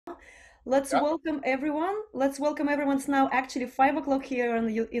Let's Yeah. welcome everyone. Let's welcome everyone. It's now actually 5 o'clock here in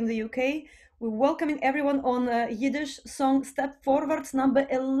the UK. We're welcoming everyone on Yiddish Song Step Forverts number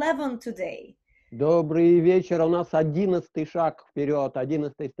 11 today. Добрый вечер. У нас 11-й шаг вперед,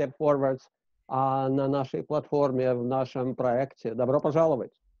 11-й step forwards на нашей платформе, в нашем проекте. Добро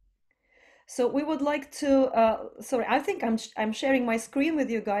пожаловать. So we would like to, sorry, I think I'm sharing my screen with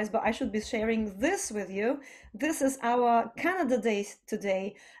you guys, but I should be sharing this with you. This is our Canada Day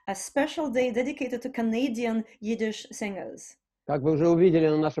today, a special day dedicated to Canadian Yiddish singers. Как вы уже увидели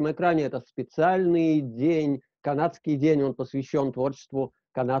на нашем экране, это специальный день, канадский день, он посвящен творчеству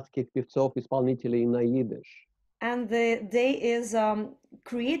канадских певцов, исполнителей на идиш. And the day is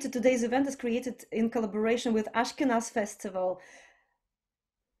today's event is created in collaboration with Ashkenaz Festival.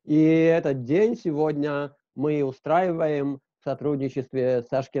 И этот день сегодня мы устраиваем в сотрудничестве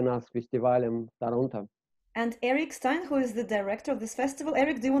с Ashkenaz фестивалем в Торонто. And Eric Stein, who is the director of this festival.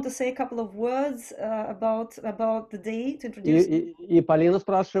 Eric, do you want to say a couple of words about the day to introduce? И Полина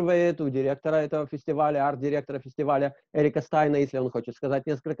спрашивает у директора этого фестиваля, арт-директора фестиваля Эрика Стайна, если он хочет сказать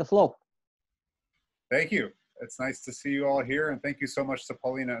несколько слов. Thank you. It's nice to see you all here, and thank you so much to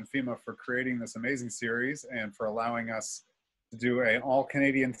Polina and Fima for creating this amazing series and for allowing us to do an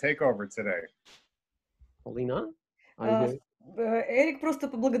all-Canadian takeover today. Полина? Эрик просто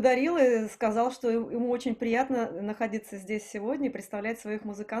поблагодарил и сказал, что ему очень приятно находиться здесь сегодня и представлять своих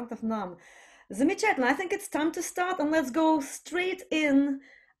музыкантов нам. Замечательно. I think it's time to start, and let's go straight into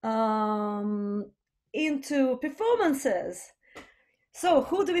performances. So,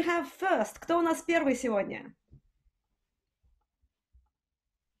 who do we have first? Кто у нас первый сегодня?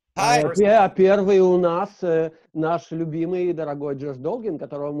 Первый у нас наш любимый и дорогой Джош Долгин,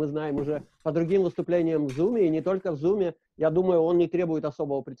 которого мы знаем уже по другим выступлениям в Zoom, и не только в Zoom. Я думаю, он не требует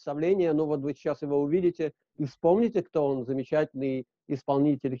особого представления, но вот вы сейчас его увидите и вспомните, кто он. Замечательный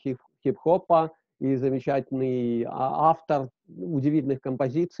исполнитель хип-хопа и замечательный автор удивительных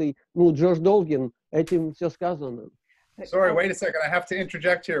композиций. Ну, Джош Долгин, этим все сказано. Sorry, wait a second. I have to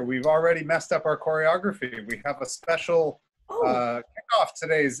interject here. We've already messed up our choreography. We have a special kick-off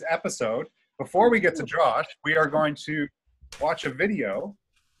today's episode. Before we get to Josh, we are going to watch a video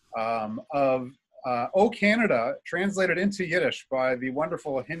of O Canada translated into Yiddish by the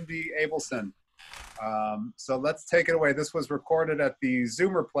wonderful Hindi Abelson. So let's take it away. This was recorded at the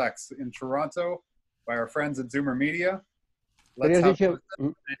Zoomerplex in Toronto by our friends at Zoomer Media. Let's have fun.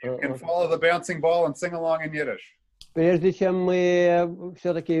 And you can follow the bouncing ball and sing along in Yiddish. Прежде чем мы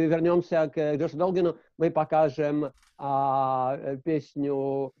все-таки вернемся к Джошу Долгину, мы покажем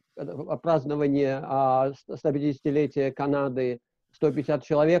песню празднования 150-летия Канады. 150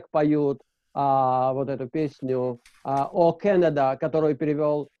 человек поют вот эту песню «О Canada», которую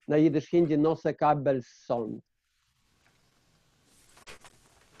перевел на идиш-хинди Носе Кабельсон.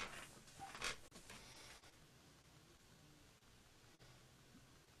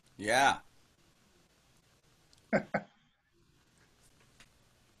 Yeah.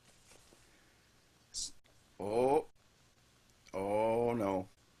 Oh no.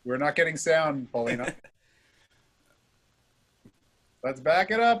 We're not getting sound, Polina. Let's back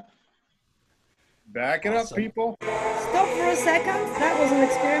it up. Back it up, people. Stop for a second. That was an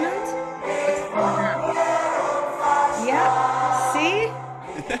experiment. Yeah. See?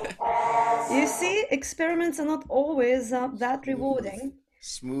 You see, experiments are not always that rewarding.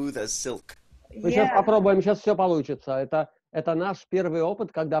 Smooth as silk. Мы сейчас попробуем, сейчас все получится. Это наш первый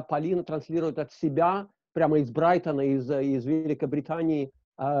опыт, когда Полина транслирует от себя, прямо из Брайтона, из Великобритании,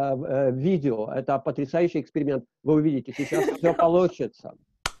 видео. Это потрясающий эксперимент. Вы увидите, сейчас все получится.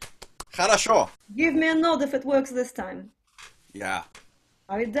 Хорошо. Give me a nod if it works this time. Yeah.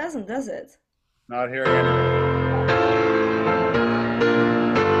 Oh, it doesn't, does it? Not hearing anything.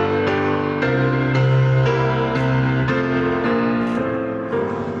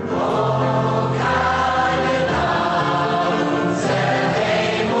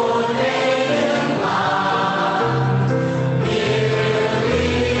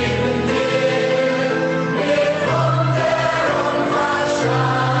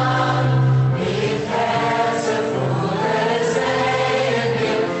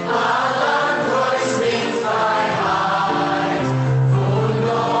 Far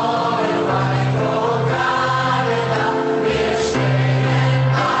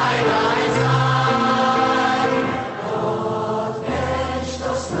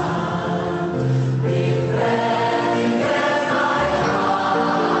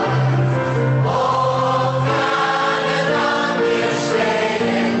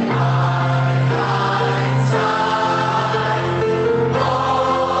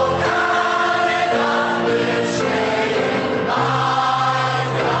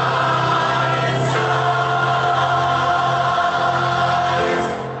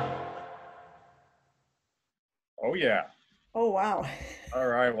Wow. All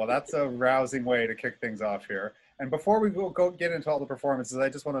right. Well, that's a rousing way to kick things off here. And before we go get into all the performances, I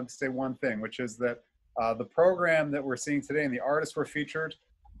just wanted to say one thing, which is that the program that we're seeing today and the artists we're featured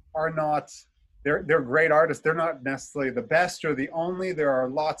are not, they're great artists. They're not necessarily the best or the only. There are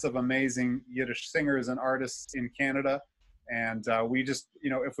lots of amazing Yiddish singers and artists in Canada. And we just,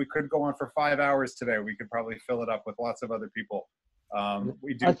 if we could go on for 5 hours today, we could probably fill it up with lots of other people.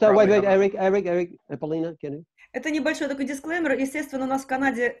 We do So wait, probably have Eric, Polina, can you? Это небольшой такой дисклеймер. Естественно, у нас в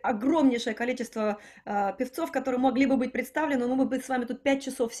Канаде огромнейшее количество певцов, которые могли бы быть представлены, но мы бы с вами тут 5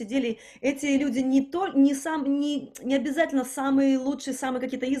 часов сидели. Эти люди не обязательно самые лучшие, самые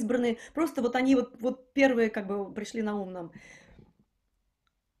какие-то избранные, просто вот они вот первые как бы пришли на ум нам.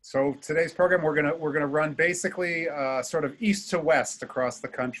 So today's program, we're gonna run basically sort of east to west across the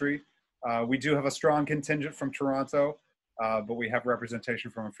country. We do have a strong contingent from Toronto, but we have representation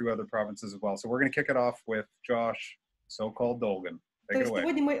from a few other provinces as well. So we're gonna kick it off with Josh, so-called Dolgan. То есть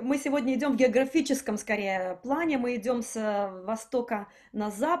мы сегодня идем в географическом, скорее, плане, мы идем с востока на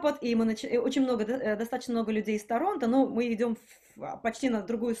запад, и достаточно много людей из Торонто, но мы идем почти на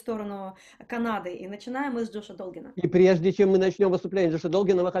другую сторону Канады, и начинаем мы с Джоша Долгина. И прежде чем мы начнем выступление Джоша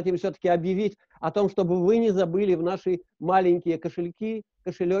Долгина, мы хотим все-таки объявить о том, чтобы вы не забыли в наши маленькие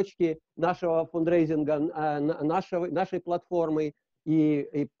кошелечки нашего фундрейзинга, нашей платформы,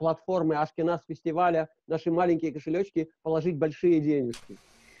 и платформы Ashkenaz фестиваля, наши маленькие кошелечки, положить большие денежки.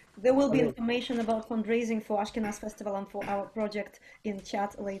 There will be information about fundraising for Ashkenaz Festival and for our project in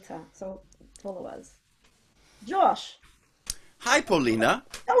chat later, so follow us. Josh! Hi, Polina.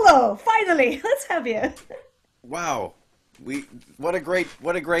 Hello! Finally! Let's have you! Wow. What a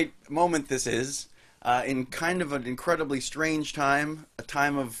great moment this is, in kind of an incredibly strange time, a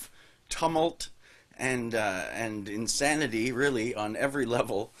time of tumult, and insanity, really, on every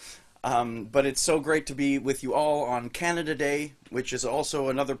level. But it's so great to be with you all on Canada Day, which is also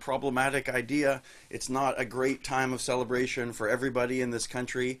another problematic idea. It's not a great time of celebration for everybody in this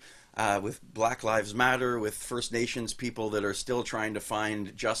country, with Black Lives Matter, with First Nations people that are still trying to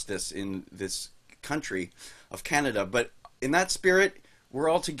find justice in this country of Canada. But in that spirit, we're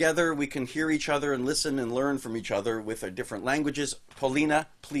all together, we can hear each other and listen and learn from each other with our different languages. Polina,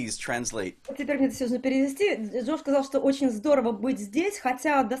 please translate. Теперь мне это все нужно перевести. Джош сказал, что очень здорово быть здесь,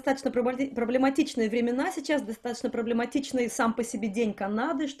 хотя достаточно проблематичные времена сейчас, достаточно проблематичный сам по себе День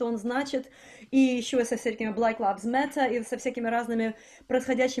Канады, что он значит, и еще и со всякими Black Lives Matter, и со всякими разными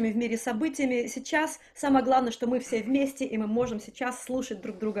происходящими в мире событиями. Сейчас самое главное, что мы все вместе, и мы можем сейчас слушать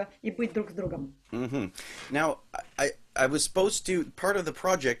друг друга и быть друг с другом. Now, I was supposed to, part of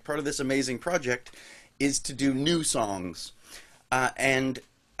this amazing project, is to do new songs. And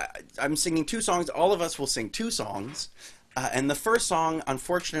I'm singing 2 songs. All of us will sing 2 songs. And the first song,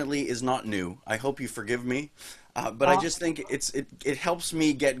 unfortunately, is not new. I hope you forgive me. But I just think it helps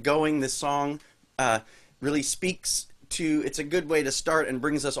me get going. This song really speaks to, it's a good way to start and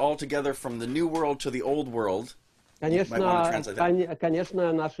brings us all together from the new world to the old world.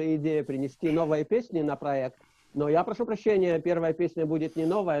 Конечно, наша идея принести новые песни на проект. Но я прошу прощения, первая песня будет не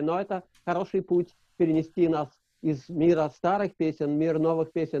новая, но это хороший путь перенести нас из мира старых песен в мир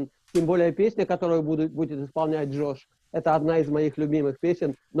новых песен. Тем более песня, которую будет исполнять Джош, это одна из моих любимых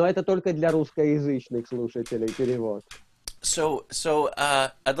песен, но это только для русскоязычных слушателей перевод. So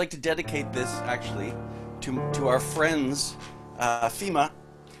I'd like to dedicate this actually to our friends, Fima,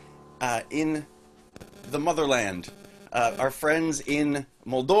 in the motherland, our friends in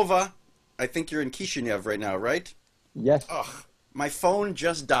Moldova. I think you're in Kishinev right now, right? Yes. Ugh, my phone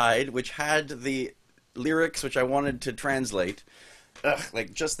just died, which had the lyrics which I wanted to translate,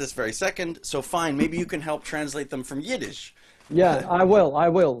 like just this very second. So fine, maybe you can help translate them from Yiddish. Yeah, I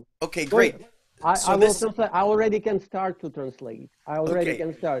will. Okay, great. I will translate. I already can start to translate. I already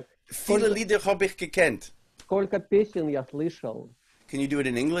can start. Viele Lieder habe ich gekannt. Сколько песен я слышал. Can you do it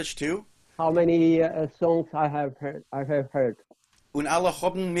in English too? How many songs I have heard. Und alle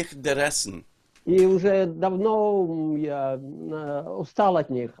haben mich gerissen. И уже давно я устал от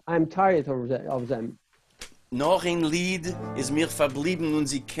них. I'm tired of them. Noch ein Lied ist mir verblieben und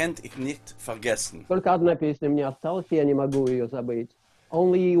sie kennt ich nicht vergessen. Только одна песня мне осталась, и я не могу ее забыть.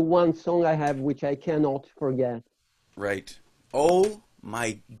 Only one song I have which I cannot forget. Right. Oh,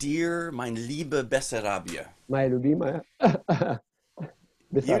 my dear, mein liebe Bessarabia. Моя любимая.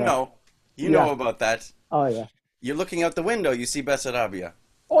 You know about that. Oh, yeah. You're looking out the window, you see Bessarabia.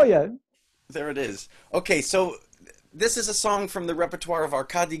 Oh, yeah. There it is. Okay, so this is a song from the repertoire of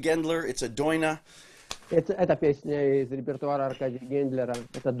Arkady Gendler. It's a doina. Это песня из репертуара Аркадия Гендлера.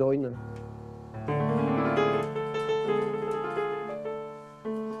 Это дойна.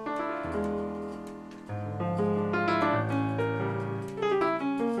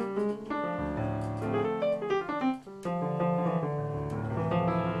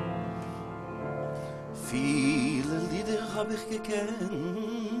 hab ich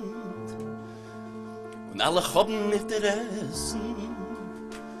gekannt. Und alle haben Interessen.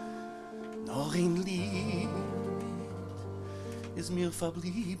 Noch ein Lied ist mir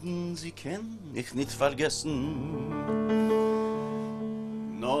verblieben, sie kann ich nicht vergessen.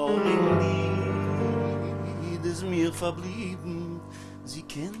 Noch ein Lied ist mir verblieben, sie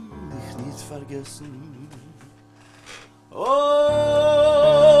kann ich nicht vergessen. Oh,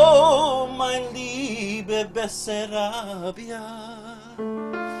 mein liebe Bessarabia,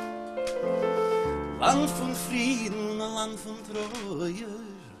 Land von Frieden, Land von Treue.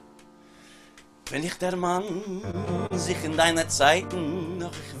 Wenn ich der Mann sich in deiner Zeiten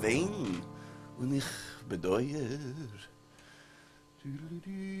noch ich wein und ich bedeue.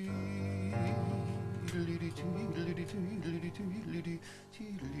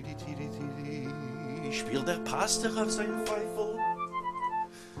 Spielt der Pastor auf seinem Pfeifel.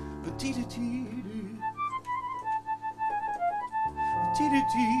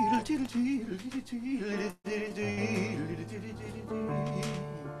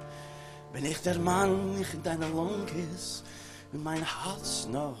 Wenn ich der Mann nicht in deiner Long ist und mein Herz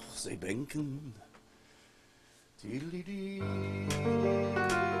noch sie bänken.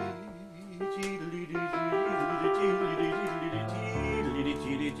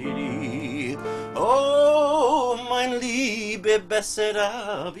 Oh, mein liebe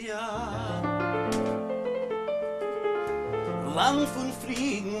Bessarabia, Land von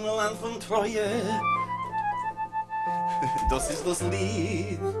Frieden, Land von Treue, das ist das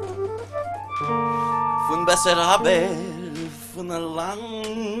Lied von Bessarabia, von ein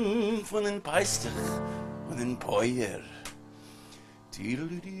Land, von ein Peister und ein Päuer.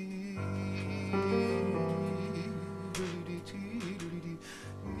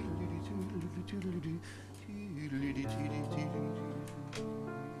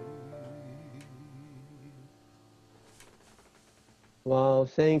 Wow,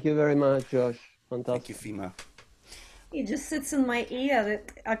 thank you very much, Josh. Thank you, Fantastic. Fima. It just sits in my ear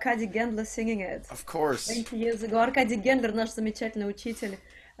that Arkady Gendler singing it. Of course. 20 years ago. Arkady Gendler, наш замечательный учитель,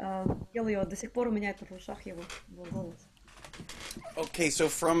 пел ее, до сих пор у меня это в ушах его голос. Okay, so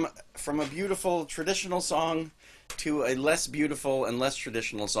from a beautiful traditional song to a less beautiful and less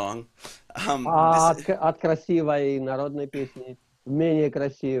traditional song. От красивой народной песни в менее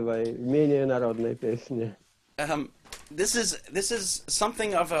красивой, менее народной песни. This is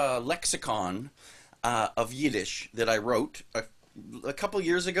something of a lexicon of Yiddish that I wrote a couple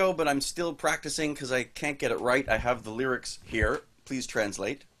years ago, but I'm still practicing because I can't get it right. I have the lyrics here. Please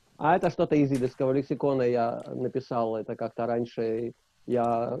translate. А это что-то из идовского лексикона я написал, это как-то раньше.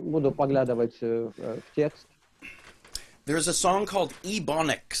 Я буду поглядывать в текст. There's a song called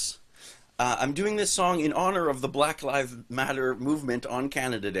Ebonics. I'm doing this song in honor of the Black Lives Matter movement on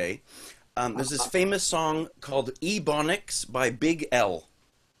Canada Day. There's this famous song called Ebonics by Big L.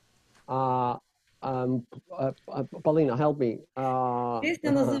 Polina, help me.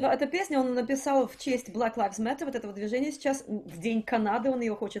 Эта песня он написал в честь Black Lives Matter, вот этого движения сейчас, в День Канады он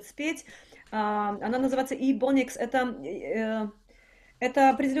ее хочет спеть. Она называется Ebonics, это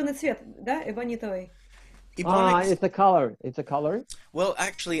определенный цвет, да, эбонитовый. It's a color. It's a color. Well,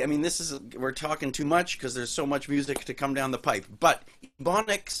 actually, I mean, we're talking too much because there's so much music to come down the pipe. But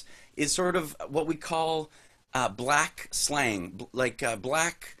Ebonics is sort of what we call black slang, like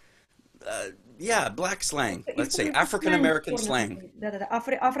black slang, let's say, African-American slang. Да-да-да,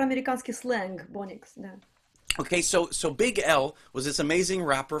 афроамериканский сленг, Bonix, да. Okay, so Big L was this amazing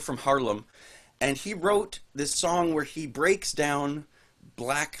rapper from Harlem, and he wrote this song where he breaks down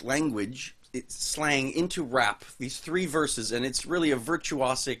black language, slang, into rap, these 3 verses, and it's really a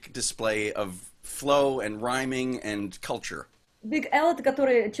virtuosic display of flow and rhyming and culture. Big L, это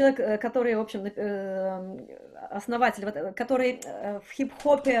человек, который, в общем, основатель, который в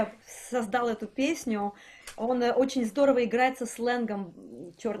хип-хопе создал эту песню, он очень здорово играет со сленгом,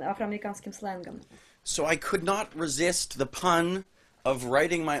 афроамериканским сленгом. So I could not resist the pun of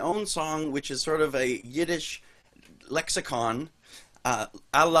writing my own song, which is sort of a Yiddish lexicon, a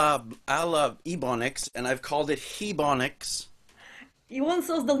la Ebonics, and I've called it Hebonics. И он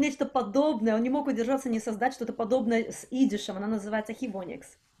создал нечто подобное, он не мог удержаться не создать что-то подобное с идишем, она называется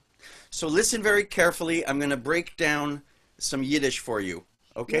Hebonics. So listen very carefully, I'm going to break down some Yiddish for you,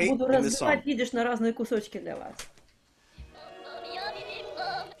 okay? Я буду разбивать идиш на разные кусочки для вас.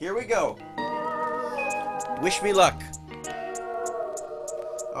 Here we go. Wish me luck.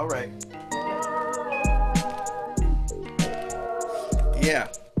 All right. Yeah.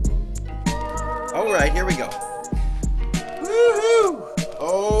 All right, here we go. Woohoo!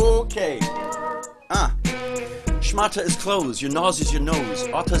 Okay. Schmata is closed, your nose is your nose.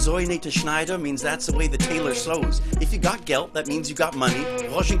 Otta Zoine to Schneider means that's the way the tailor sews. If you got gelt, that means you got money.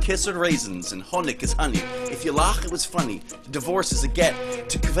 Rosenkiss are raisins, and Honig is honey. If you lach, it was funny. Divorce is a get.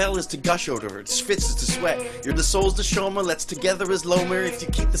 To kvel is to gush over, to schwitz is to sweat. You're the soul's the shomer, let's together is lomer. If you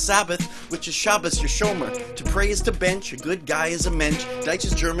keep the Sabbath, which is Shabbos, you're shomer. To pray is to bench, a good guy is a mensch. Deutsch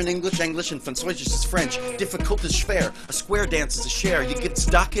is German, English, and Französisch is French. Difficult is schwer, a square dance is a share. You get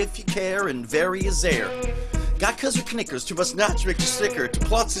stuck if you care, and very is there. Got cuz or knickers, to must not trick your sticker. To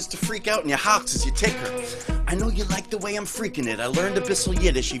plots is to freak out, and your hawks is your ticker. I know you like the way I'm freaking it. I learned a bissel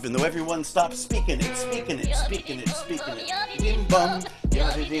Yiddish, even though everyone stopped speaking it. Speaking it, speaking it, speaking it. Dim bum,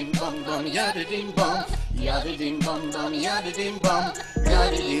 yada dim bum bum, yada dim bum. Yada dim bum bum, yada dim bum.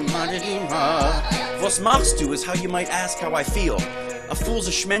 Yada dim, yada dim ha. Was machst du is how you might ask how I feel. A fool's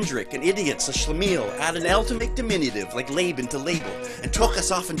a schmendrick, an idiot's a schlemiel. Add an L to make diminutive, like Laban to label. And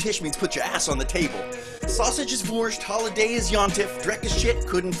tochas off and tish means put your ass on the table. Sausage is vorscht, holiday is yontif. Dreck is shit,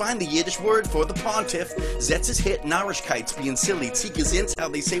 couldn't find the Yiddish word for the pontiff. Zetz is hit, Narishkites being silly. Tzika zint's how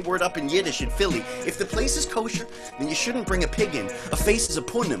they say word up in Yiddish in Philly. If the place is kosher, then you shouldn't bring a pig in. A face is a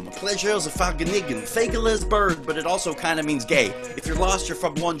punim, a pleasure is a fargenigan. Fagel is bird, but it also kinda means gay. If you're lost, you're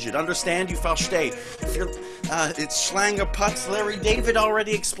verblonget. Understand, you versteh. If you're, it's schlanger putz, Larry David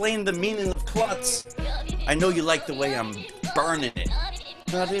already explained the meaning of klutz. I know you like the way I'm burning it.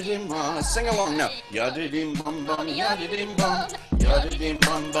 Sing along now. Yada-dim bum bum, yada-dim bum. Yada-dim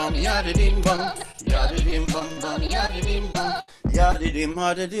bum bum, yada-dim bum. Yada-dim bum bum, yada-dim bum. Yada-dim,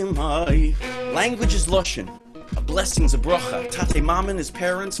 yada-dim, hi. Language is lushin. A blessing's a bracha. Tate mamen is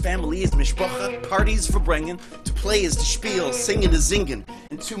parents, family is mishpacha. Parties for bringing. To play is to spiel, singing is zinging.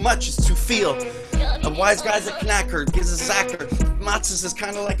 And too much is to feel. A wise guy's a knacker, gives a zacker. Matzahs is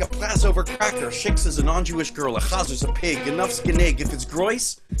kinda like a Passover cracker. Shix is a non-Jewish girl, a chazer's a pig. Enough's genig. If it's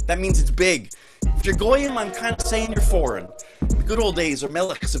grois, that means it's big. If you're goyim, I'm kinda saying you're foreign. The good old days are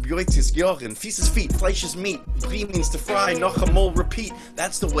melechs of yoitzis yorin. Feast is feet, fleisch is meat. Brie means to fry, noch a mol repeat.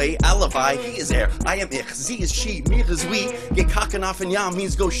 That's the way, alibi, he is er. I am ich, sie is she, mir is we. Get kaken off and yam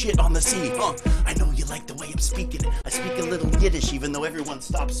means go shit on the sea. I know you like the way I'm speaking it. I speak a little Yiddish even though everyone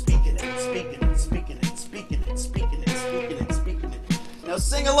stops speaking it. Speaking it, speaking it, speaking it, speaking it, speaking it, speaking it. Now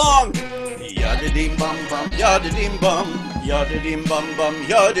sing along! Yada-dim bum bum, yada-dim bum. Yada-dim bum bum,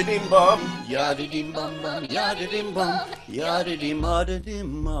 yada-dim bum. Yada-dim bum bum, yada-dim bum. Yada-dim,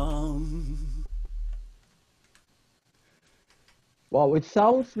 yada-dim bum. Wow, it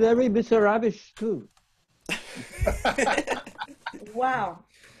sounds very Bessarabish too. Wow.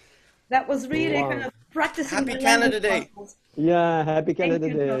 That was really Wow. kind of practicing. Happy the Canada language Day. muscles. Yeah, happy Canada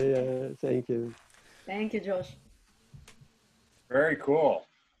you, Day. Josh. Yeah, thank you. Thank you, Josh. Very cool.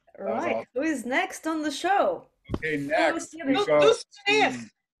 Right. awesome. Who is next on the show? Okay, next we Who's go Who's to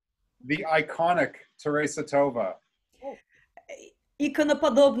next? the iconic Teresa Tova.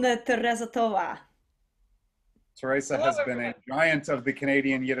 Иконоподобная Тереза Това. Teresa Hello, has been a everyone. giant of the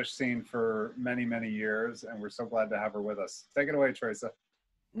Canadian Yiddish scene for many, many years, and we're so glad to have her with us. Take it away, Teresa.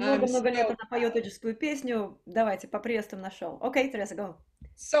 Много-много лет so она поет идическую песню. Давайте поприветствуем на шоу. Окей, Тереза, go.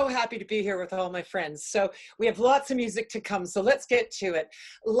 So happy to be here with all my friends. So we have lots of music to come. So let's get to it.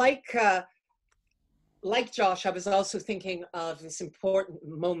 Like Josh, I was also thinking of this important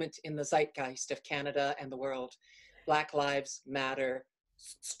moment in the zeitgeist of Canada and the world. Black Lives Matter.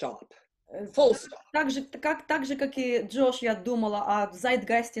 Stop. Full stop. Так же, как и Джош, я думала о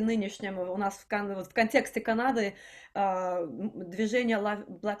зайтгасте нынешнем у нас в контексте Канады движение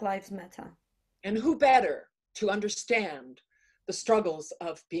Black Lives Matter. And who better to understand the struggles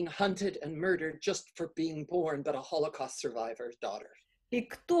of being hunted and murdered just for being born but a Holocaust survivor's daughter. И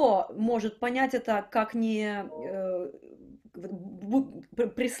кто может понять это, как не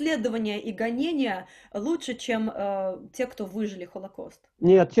преследование и гонение лучше, чем те, кто выжили Холокост?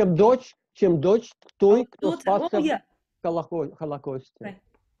 Нет, чем дочь той, кто спасся yeah. в Холокосте. Right.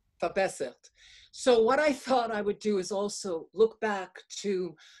 Verbessert. So what I thought I would do is also look back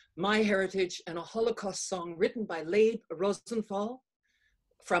to my heritage and a Holocaust song written by Leib Rosenthal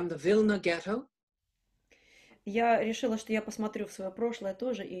from the Vilna ghetto. Я решила, что я посмотрю в свое прошлое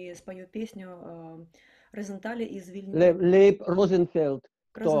тоже и спою песню Розенталя из Вильни. Лейб Розенфельд,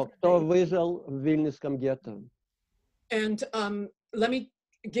 кто выжил в Вильнюсском гетто. And let me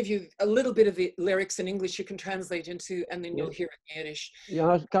give you a little bit of the lyrics in English you can translate into, and then you'll hear it in Yiddish.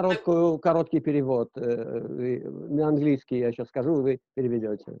 Я короткий перевод на английский я сейчас скажу, вы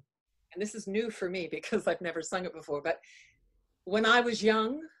переведете. And this is new for me because I've never sung it before, but when I was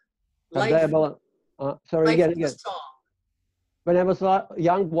young, Когда я была... Sorry, life again. was a song. When I was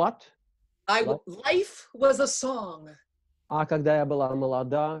young, what? Life was a song. А когда я была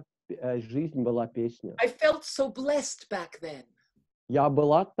молода, жизнь была песня. I felt so blessed back then. Я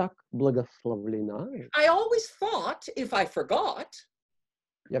была так благословлена. I always thought if I forgot,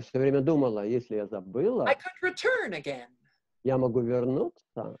 Я все время думала, если я I забыла, could return again. я могу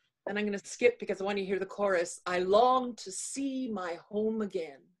вернуться. And I'm going to skip because I want to hear the chorus. I long to see my home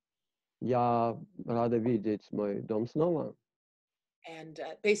again. Я рада видеть мой дом снова. And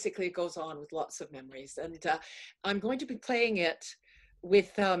basically it goes on with lots of memories. And I'm going to be playing it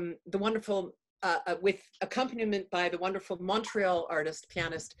with the wonderful, with accompaniment by the wonderful Montreal artist,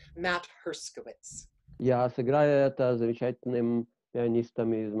 pianist, Matt Herskowitz. Я сыграю это замечательным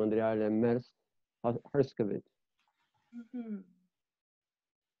пианистом из Монреаля Мерс Herskowitz. Mm-hmm.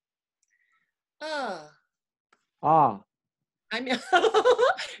 Ah. I mean,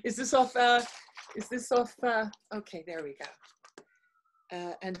 is this off, okay, there we go.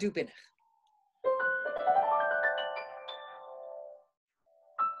 And du bin ich.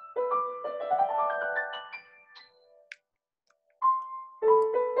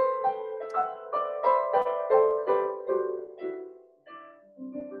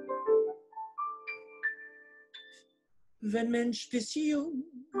 Wenn Mensch bist jung,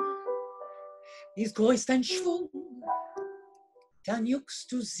 ist groß dein Schwung, dann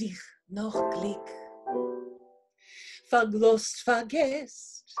juckst du sich noch Glück. Verglost,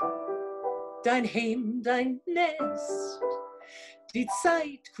 vergesst dein Heim, dein Nest, die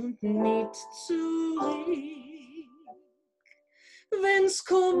Zeit kommt nicht zurück. Wenn's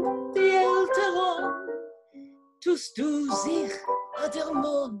kommt die Älteren, tust du sich an der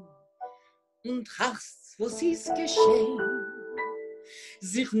Mond und trachst, was ist geschehen,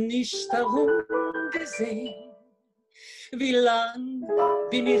 sich nicht darum gesehen. Wie lang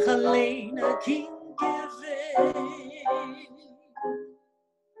bin ich allein ein Kind gewesen?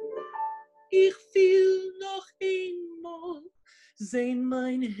 Ich will noch einmal sehen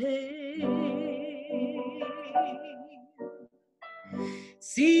mein Heim.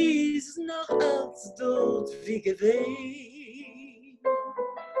 Sie ist noch als dort wie gewesen.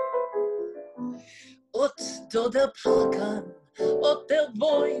 Ot do der Parkan, ot der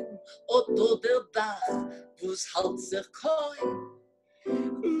Bäum, ot do der Dach, wo's halt sich kein,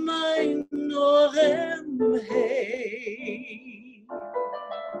 mein Norem hey.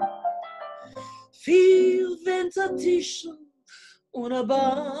 Vier Wintertischen und a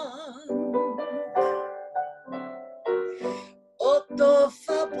Bahn, ot do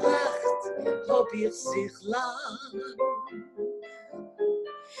verbracht, hab ich sich lang.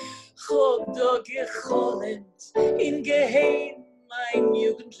 Hab da gechollend in Geheim mein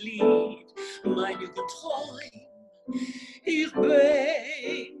Jugendlied, mein Jugendträum. Ich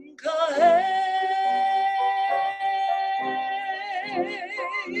bin geheim.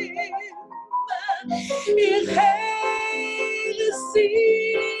 Ich höre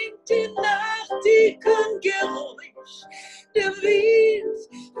singt die Nacht, die kein Geräusch. Der Wind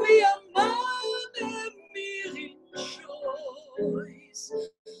wie ein Mann mir in Scheuß.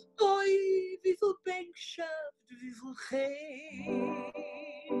 Oi, wie viel Bänkschaft, wie viel Heim.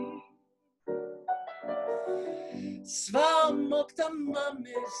 Zwar mag der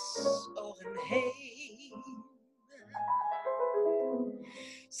Mammes oren Heim.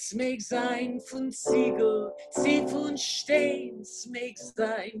 Es mag sein von Ziegel, sie von Stein, es mag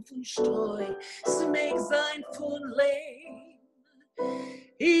sein von Streu, es mag sein von Lehm.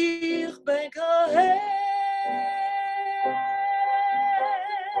 Ich bin geheim.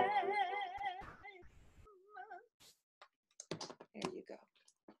 There you go.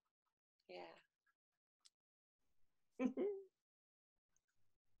 Yeah.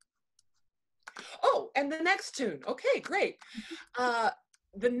 Oh, and the next tune. Okay, great.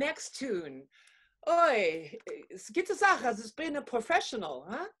 The next tune. Oi, es gibt eine Sache, also ich bin ein Professional,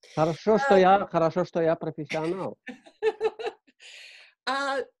 huh? Хорошо, что я профессионал.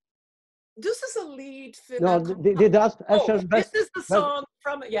 This is a lead. No, this is the song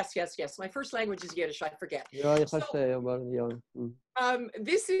from, yes. My first language is Yiddish, I forget. Ja, ich So, verstehe, aber ja.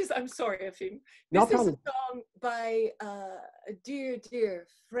 this is, I'm sorry, Efim. No This is problem. a song by a dear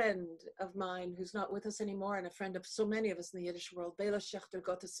friend of mine who's not with us anymore and a friend of so many of us in the Yiddish world, Bela Schechter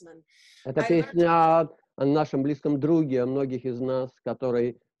Gottesman. Это песня о нашем близком друге, о многих из нас,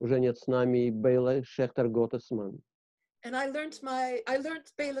 который уже нет с нами, Бейла Шехтер Готтесман. And I learned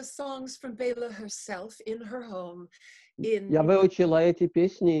Bela's songs from Bela herself in her home. Я выучила эти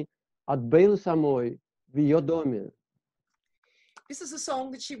песни от Бейлы самой в ее доме. This is a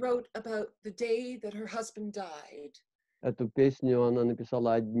song that she wrote about the day that her husband died. Эту песню она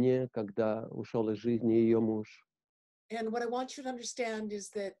написала о дне, когда ушел из жизни ее муж. And what I want you to understand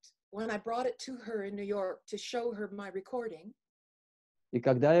is that when I brought it to her in New York to show her my recording, И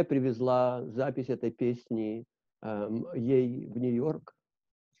когда я привезла запись этой песни ей в Нью-Йорк,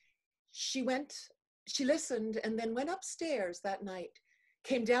 she listened and then went upstairs that night,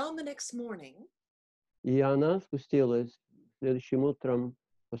 came down the next morning. и она спустилась следующим утром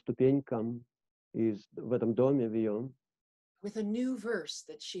по ступенькам в этом доме в ее, with a new verse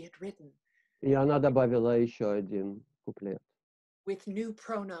that she had written. и она добавила еще один куплет With new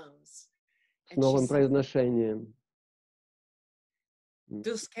pronouns. с новым произношением.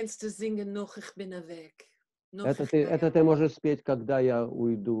 Du kennst du singen noch, ich bin weg. Это ты можешь спеть, когда я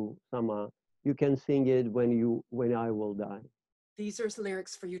уйду сама. You can sing it when I will die. These are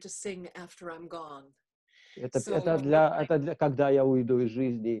lyrics for you to sing after I'm gone. Это для когда я уйду из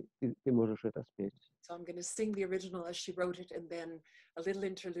жизни, ты можешь это спеть. So I'm going to sing the original as she wrote it, and then a little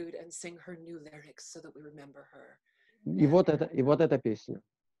interlude and sing her new lyrics so that we remember her. И вот эта песня.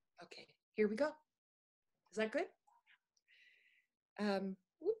 Okay, here we go. Is that good?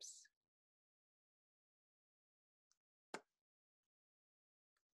 Whoops.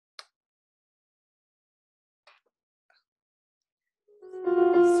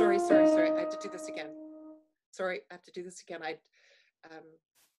 Sorry. I have to do this again. I'm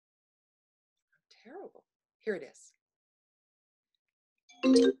terrible. Here it is.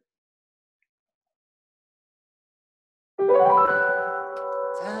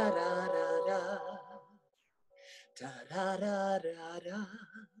 Ta-da-da-da, ta-da-da-da-da,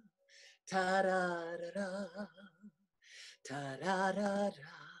 ta-da-da-da,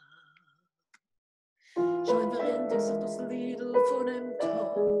 ta-da-da-da. Schon verrennt sich das Liedl von dem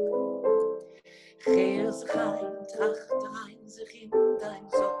Tag. Kehr sich ein, tracht rein sich in dein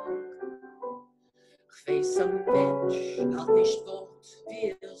Sorg. Ich weiß, ein Mensch hat nicht Wort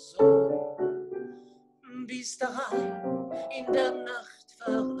wie so. Bis daheim in der Nacht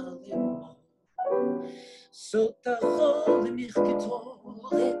war alle. So der Rolle mich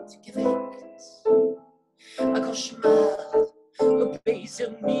getorret geweckt. A Koschmar, ob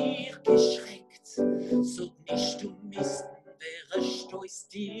Beser mir geschreckt. So nicht du Misten, wäre Stoß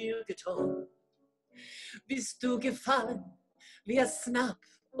dir getan. Bist du gefallen, wie ein Snap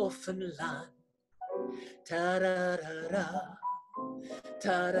auf ein Land. Ta-da-da-da,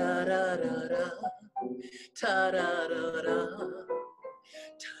 ta-da-da-da-da, ta-da-da-da,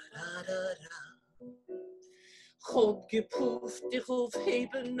 ta-da-da-da. Hab gepufft, dich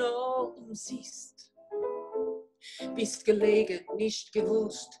aufheben noch siehst. Bist gelegen, nicht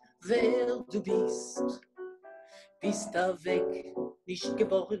gewusst, wer du bist. Bist da weg, nicht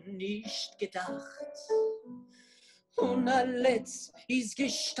geboren, nicht gedacht. Und alles ist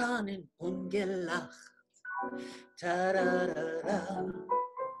gestanden und gelacht. Ta-da-da-da,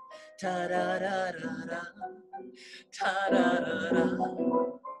 ta-da-da-da-da, ta-da-da-da,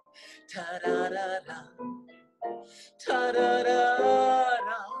 ta-da-da-da, ta-da-da-da,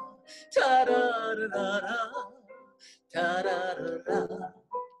 ta-da-da-da, ta-da-da-da,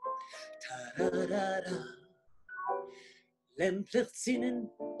 ta-da-da-da. Lämplich zinnen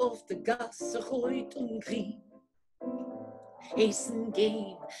auf der Gasse heut und grün. Essen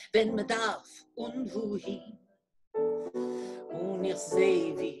gehen, wenn man darf und wohin. Und ich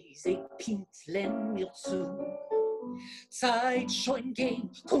seh, wie sie pinseln mir zu. Zeit schon gehen,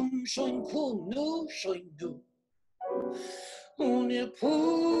 komm schon, nu schon du. Und ihr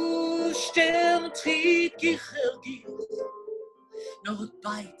Pusten tritt ich ergibt. Noch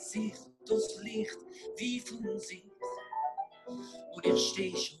beit sich das Licht wie von sich. Und ich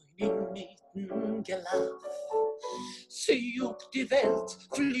steh schon inmitten gelacht. Sie juckt die Welt,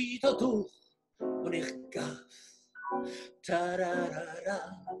 flieht da durch und ich gaff.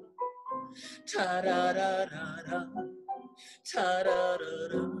 Ta-da-da-da, ta-da-da-da-da,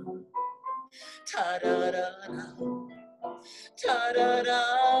 ta-da-da-da, ta-da-da-da, ta-da-da-da,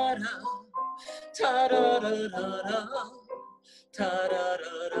 ta-da-da-da,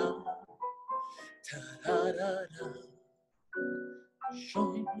 ta-da-da-da, ta-da-da-da.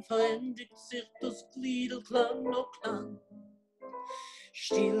 Schon verendigt sich das Gliederklang noch Klang.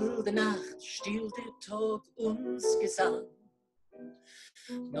 Still die Nacht, still der Tag, uns Gesang.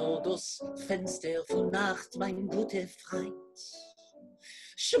 Nur das Fenster von Nacht, mein guter Freund,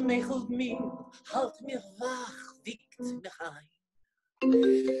 schmeichelt mir, halt mir wach, wiegt mich ein.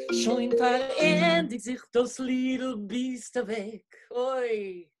 Schon verendigt sich das Liedl, bist du weg,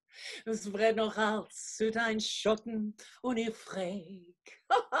 oi. Es brennt noch Hals, zu dein Schotten und ich frag,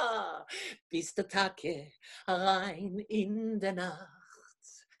 haha, bis der Tage rein in der Nacht.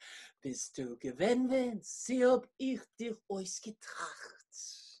 Bist du gewinnt, sie ob ich dir ausgetracht.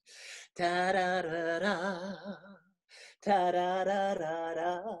 Ta-da-da-da,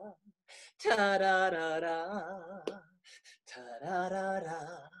 ta-da-da-da-da, ta-da-da-da, ta-da-da-da.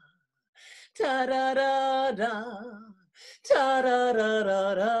 ta-ra-ra-ra, ta-ra-ra-ra,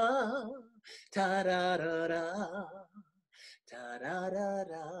 ta-ra-ra-ra-ra, ta-ra-ra-ra,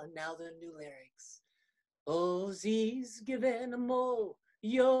 ta-ra-ra-ra. Now the new lyrics. Oh, sie's gewesen mo,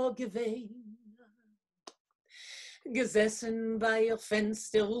 ja gewesen, gesessen bei ihr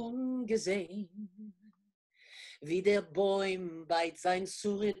Fenster ungesehen, wie der Bäum bei sein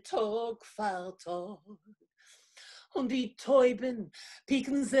Suretog Fahrtag, und die Täuben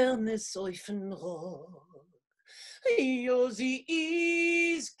pieken Sernes aufen Rock. Jo, sie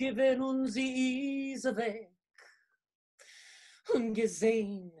is gewesen und sie is weg, und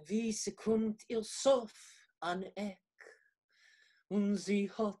gesehen, wie sie kommt ihr Sof an Eck, und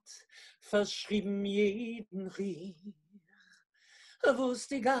sie hat verschrieben jeden Riech, wo's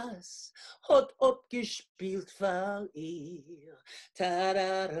die Gas hat abgespielt für ihr.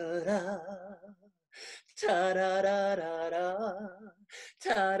 Ta-da-da-da, ta-da-da-da-da,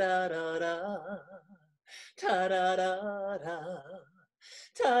 ta-da-da-da, ta-da-da-da,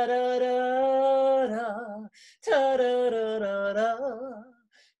 ta-da-da-da, ta-da-da-da-da,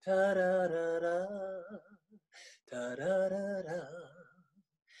 ta-da-da-da, ta-da-da-da,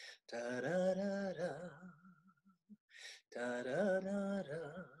 ta-da-da-da, ta-da-da-da,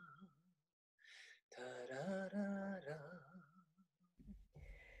 ta-da-da-da.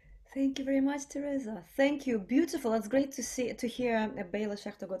 Thank you very much, Teresa. Thank you. Beautiful. It's great to hear Бейла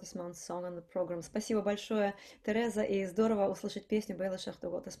Шехта Готесман song on the program. Спасибо большое, Тереза, и здорово услышать песню Бейла Шехта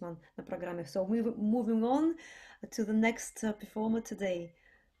Готесман на программе. So we're moving on to the next performer today.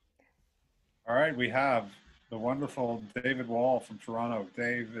 All right, we have the wonderful David Wall from Toronto.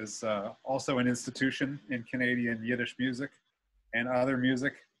 Dave is also an institution in Canadian Yiddish music and other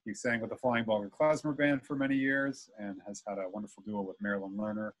music. He sang with the Flying Bulgar Klezmer Band for many years and has had a wonderful duo with Marilyn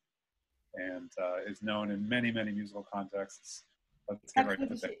Lerner, and is known in many, many musical contexts. Let's get right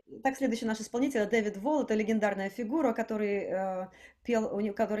to it. Так, следующий наш исполнитель Дэвид Волл, это легендарная фигура, который пел,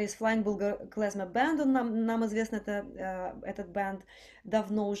 который из Flying Bulgar Klezmer Band, нам известно этот бенд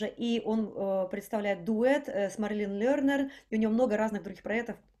давно уже, и он представляет дуэт с Мэрилин Лернер, и у него много разных других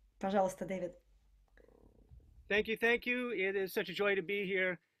проектов. Пожалуйста, Дэвид. Thank you, thank you. It is such a joy to be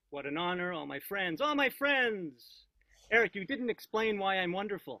here. What an honor, all my friends, all my friends. Eric, you didn't explain why I'm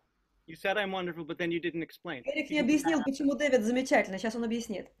wonderful. You said I'm wonderful, but then you didn't explain. Эрик не объяснил, почему Дэвид замечательный. Сейчас он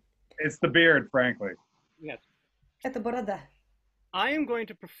объяснит. It's the beard, frankly. Yes. Это борода. I am going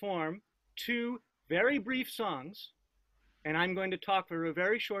to perform 2 very brief songs, and I'm going to talk for a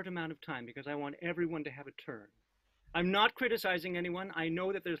very short amount of time because I want everyone to have a turn. I'm not criticizing anyone. I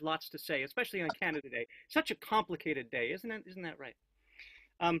know that there's lots to say, especially on Canada Day. Such a complicated day, isn't it? Isn't that right?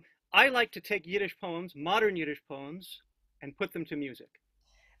 I like to take Yiddish poems, modern Yiddish poems, and put them to music.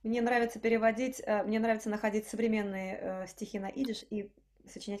 Мне нравится переводить, мне нравится находить современные стихи на идиш и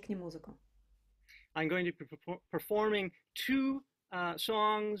сочинять к ним музыку. I'm going to be performing 2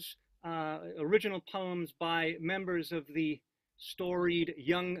 songs, original poems by members of the storied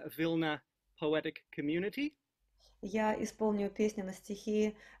Young Vilna poetic community. Я исполню песни на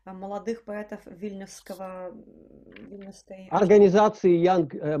стихи молодых поэтов Вильнюсской Организации Young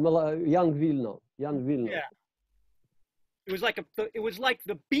Vilna. Yeah. It was like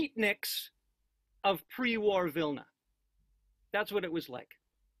the beatniks of pre-war Vilna. That's what it was like.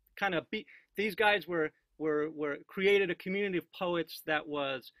 These guys were created a community of poets that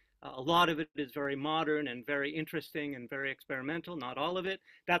was a lot of it is very modern and very interesting and very experimental. Not all of it.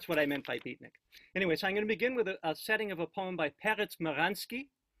 That's what I meant by beatnik. Anyway, so I'm going to begin with a setting of a poem by Peretz Meransky,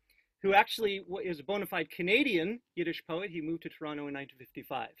 who actually is a bona fide Canadian Yiddish poet. He moved to Toronto in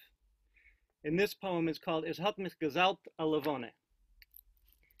 1955. And this poem is called Es hat mich gesalbt a Levone,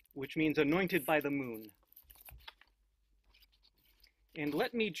 which means anointed by the moon. And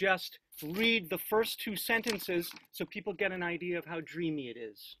let me just read the first 2 sentences so people get an idea of how dreamy it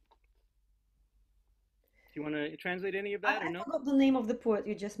is. Do you want to translate any of that or no? I forgot the name of the poet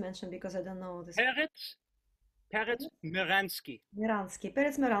you just mentioned because I don't know this. Peretz Meransky.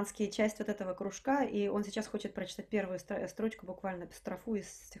 Перец Меранский, часть вот этого кружка, и он сейчас хочет прочитать первую строчку, буквально строфу из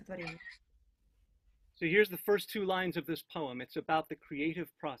стихотворения. So here's the first 2 lines of this poem. It's about the creative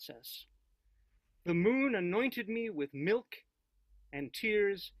process. The moon anointed me with milk and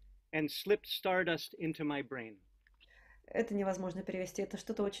tears and slipped stardust into my brain. Это невозможно перевести. Это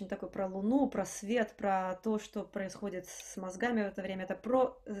что-то очень такое про Луну, про свет, про то, что происходит с мозгами в это время. Это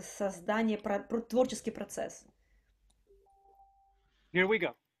про создание, про творческий процесс. Here we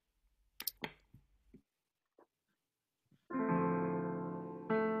go.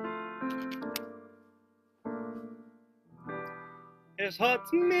 Es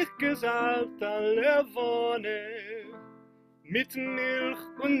hat mich gesalbt a Levone, mit Milch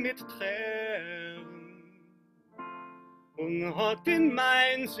und mit Tränen und hat in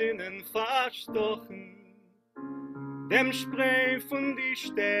mein Sinnen verstochen dem Spray von die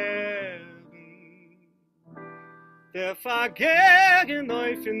Sternen. Der Vergehen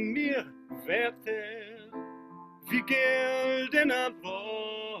auf in mir wird wie goldener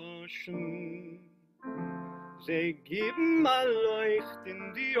Groschen. Sie geben mal Leucht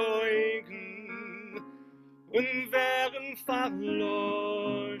in die Augen und werden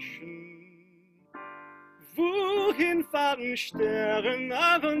verloschen. Wohin fahren Sterne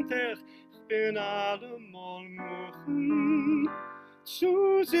runter? Ich bin allemal mochen.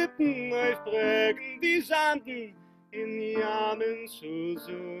 Zu sitzen auf Brücken, die Sanden in Jammen zu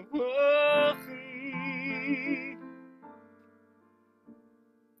suchen.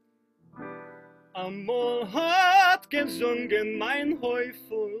 Amol hat gesungen mein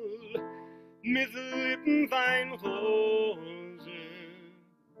Häufel mit Lippen Weinrose.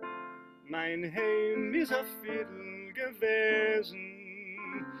 Mein Heim ist a Fiddle gewesen,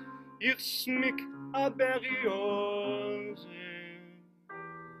 ich smick a Berriose.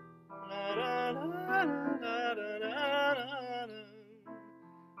 La la la la la la la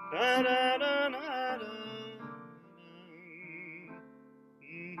la la la la.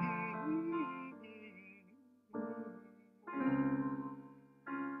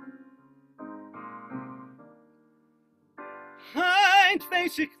 Heint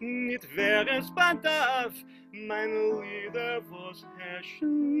weiß ich nicht, wer es bedarf, meine Lieder, was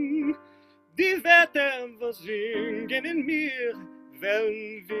herrschen. Die Werte, was singen in mir,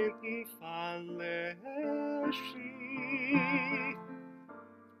 werden Winden verlöschen.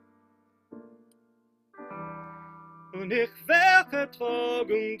 Und ich werde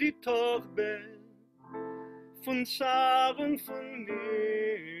tragen die Torbe von Zaren von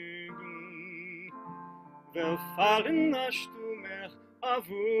Wegen. Wer fallen hast du mehr auf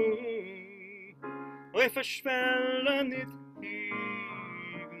oi verschwellen nicht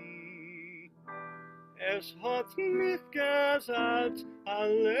hiegen. Es hat mich gesagt,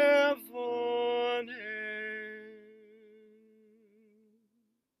 alle wohnen.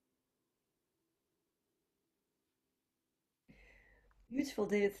 Beautiful,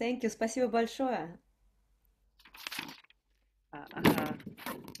 David. Thank you. Спасибо большое.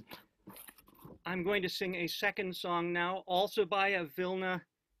 I'm going to sing a second song now, also by a Vilna,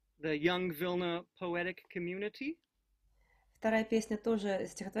 the young Vilna poetic community. Вторая песня тоже,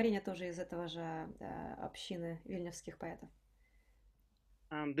 стихотворение тоже из этого же общины вильнюсских поэтов.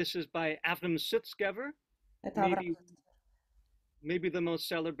 This is by Avram Sutzkever, Это Авраам. maybe the most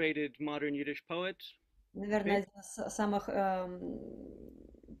celebrated modern Yiddish poet. Наверное, один из самых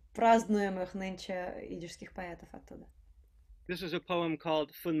празднуемых нынче идишских поэтов оттуда. This is a poem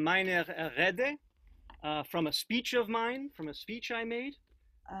called Von meiner Rede, from a speech of mine, from a speech I made.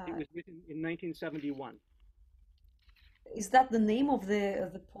 It was written in 1971. Is that the name of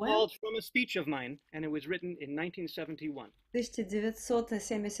the poem? Called From a Speech of Mine, and it was written in 1971. В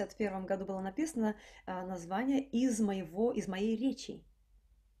 1971 году было написано название из моей речи.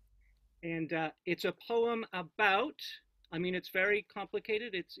 And it's a poem about, I mean, it's very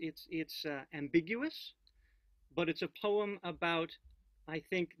complicated, it's ambiguous, but it's a poem about, I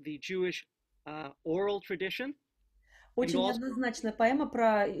think, the Jewish oral tradition. Очень неоднозначная поэма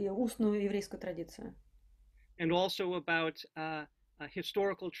про устную еврейскую традицию. And also about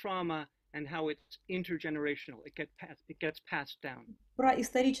historical trauma and how it's intergenerational. It gets passed down. Про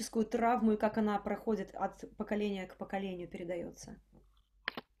историческую травму и как она проходит от поколения к поколению, передается.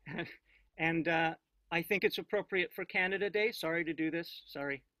 And I think it's appropriate for Canada Day. Sorry to do this.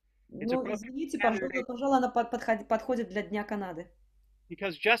 Sorry. Ну, извините, пожалуй, она подходит для Дня Канады.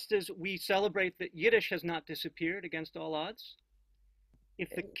 Because just as we celebrate that Yiddish has not disappeared against all odds, if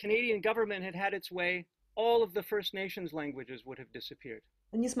the Canadian government had had its way, all of the First Nations languages would have disappeared.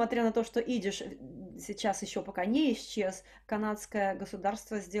 Несмотря на то, что идиш сейчас еще пока не исчез, канадское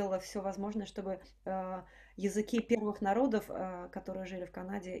государство сделало все возможное, чтобы языки первых народов, которые жили в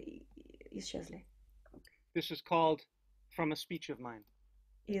Канаде, исчезли. This is called From a Speech of Mine.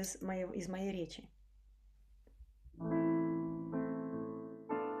 Из моей речи.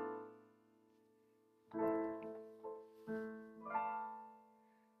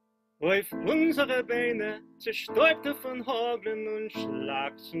 Auf unsere Beine zerstäubte von Hageln und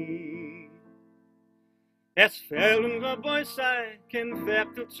Schlachsen. Es fehlen Rabäusei, kein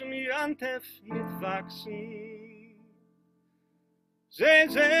Werktel zum Jantef mit wachsen. Sie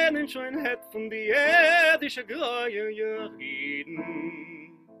sehnen schon het von die irdische Gräue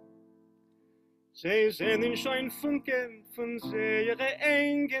reden. Sie sehnen schon Funken von sehr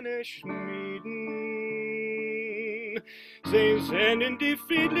engene Schmieden. Sie sehnen die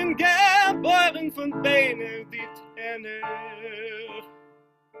Friedlen Geboren von Beine, die Träne.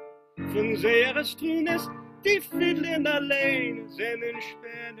 Von Seerestrunes, die Friedlen allein sehnen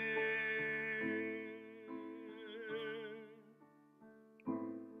Späne.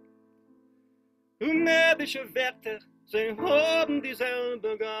 Und nebische Wärter, sie haben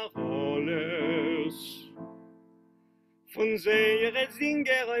dieselbe Garoles. Von Seere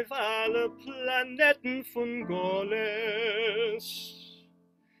Singer auf alle Planeten von Goles.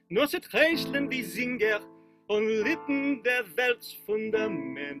 Nur sie trächlen die Singer und Lippen der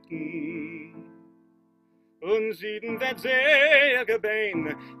Weltfundamenten. Und sieden wird sehr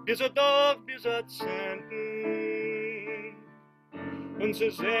gebein, bis dort, bis Zenten. Und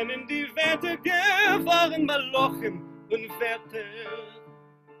sie sehnen die Werte geworden Malochim und Werte.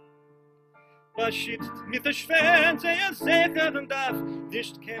 Was schützt mit der Schwänze, ihr sichern darf,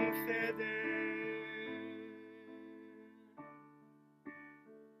 nicht kämpfen.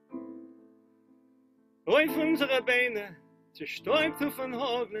 Auf unsere Beine zerstäubt von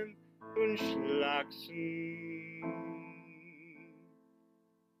Haglen und Schlachsen.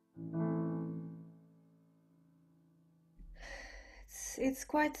 It's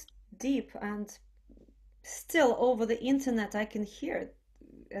quite deep, and still over the internet I can hear it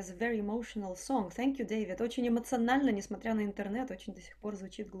as a very emotional song. Thank you, David. Очень эмоционально, несмотря на интернет, очень до сих пор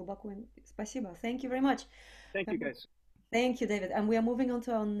звучит глубоко. Спасибо. Thank you very much. Thank you, guys. Thank you, David. And we are moving on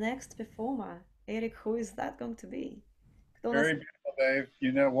to our next performer. Eric, who is that going to be? Very beautiful, Dave.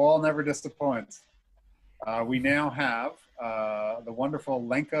 You know, we'll never disappoint. We now have the wonderful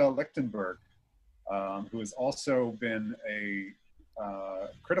Lenka Lichtenberg, who has also been a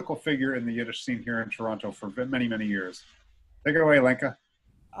critical figure in the Yiddish scene here in Toronto for many, many years. Take it away, Lenka.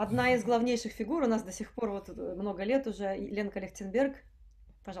 Одна из главнейших фигур у нас до сих пор, вот много лет уже, Ленка Лихтенберг.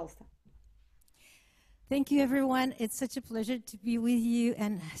 Пожалуйста. Thank you, everyone. It's such a pleasure to be with you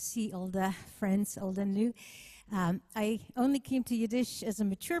and see all the friends, old and new. I only came to Yiddish as a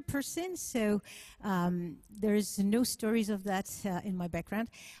mature person, so there's no stories of that in my background.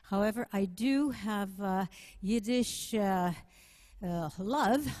 However, I do have Yiddish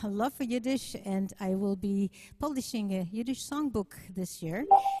love for Yiddish, and I will be publishing a Yiddish songbook this year,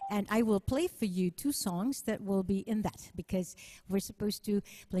 and I will play for you 2 songs that will be in that, because we're supposed to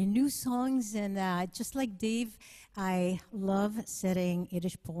play new songs, and just like Dave, I love setting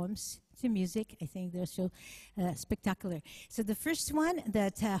Yiddish poems to music. I think they're so spectacular. So the first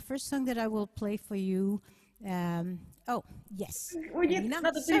song that I will play for you, yes. Ой, нет, Polina,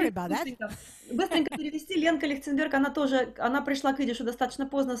 надо sorry about that. быстренько перевести. Ленка Лихтенберг, она пришла к идишу достаточно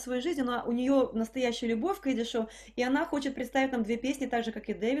поздно в своей жизни, но у нее настоящая любовь к идишу, и она хочет представить нам 2 песни, так же, как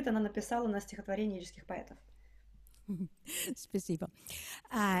и Дэвид, она написала на стихотворение идишских поэтов. Спасибо.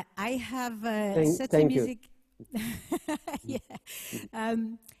 I have set Thank you. music. Yeah.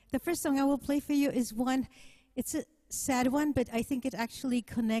 The first song I will play for you is one, it's a sad one, but I think it actually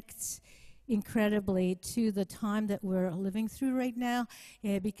connects incredibly to the time that we're living through right now,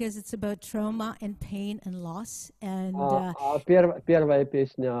 because it's about trauma and pain and loss. And Первая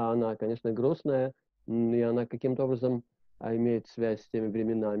песня, она, конечно, грустная, и она каким-то образом имеет связь с теми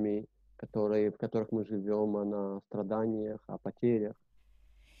временами, в которых мы живем, о страданиях, о потерях.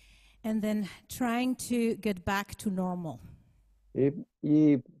 and then trying to get back to normal. И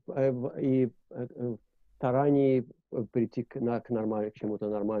старании прийти к чему-то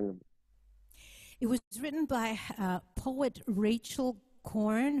нормальному. It was written by poet Rachel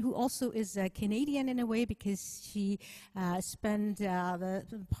Corn, who also is a Canadian in a way, because she spent the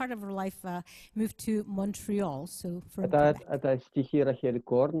part of her life moved to Montreal. So from Quebec. Это стихи Рахель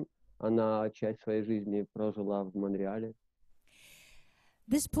Корн. Она часть своей жизни прожила в Монреале.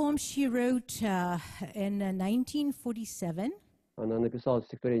 This poem she wrote in 1947. Она написала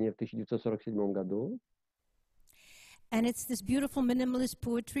стихотворение в 1947 году. And it's this beautiful minimalist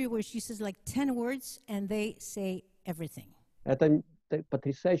poetry where she says like 10 words and they say everything. Это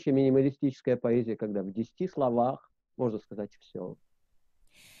потрясающая минималистическая поэзия, когда в 10 словах можно сказать все.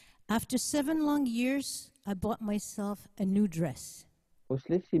 After 7 long years, I bought myself a new dress.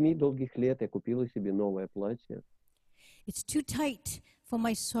 После 7 долгих лет я купила себе новое платье. It's too tight for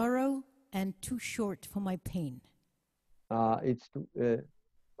my sorrow and too short for my pain. It's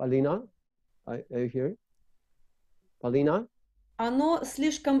Polina, are you here? Polina? Оно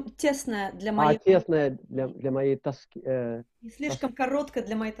слишком тесное для моей... Тесное для моей тоски. И слишком короткое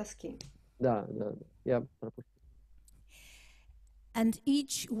для моей тоски. Да, я пропустил. And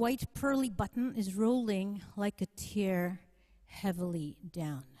each white pearly button is rolling like a tear heavily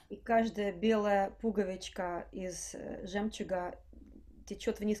down. И каждая белая пуговичка из жемчуга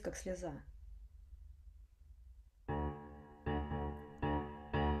течет вниз, как слеза.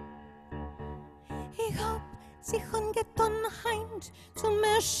 sich angetan heint zum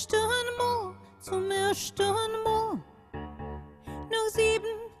ersten Mal, zum ersten Mal. Noch 7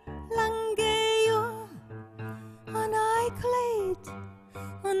 lange Jahre, ein Kleid.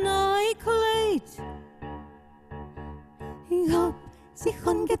 Ich hab sich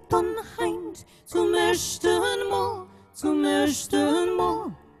angetan heint zum ersten Mal, zum ersten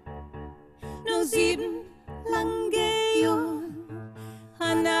Mal. Noch 7 lange Jahre,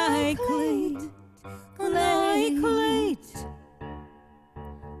 ein Kleid.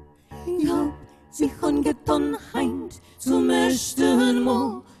 Ich hab sich angetan heint zum ersten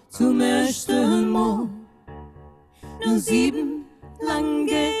Mal, zum ersten Mal. Noch 7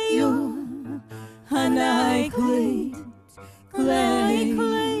 lange Jahre, ein Kleid.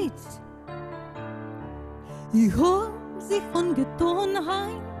 Ich hab sich angetan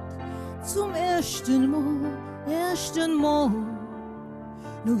heint zum ersten Mal.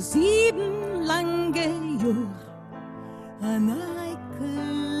 Noch 7 lange Jahre, ein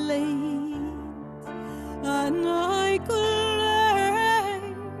Kleid, ein Kleid.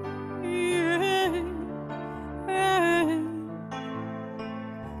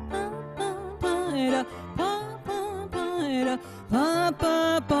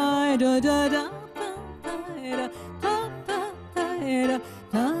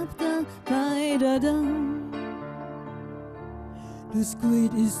 Das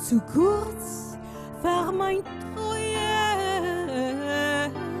Kleid ist zu kurz für mein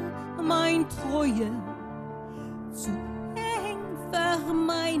Treue, zu eng für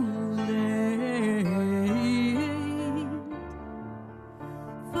mein Leid,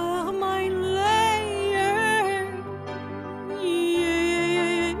 für mein Leid.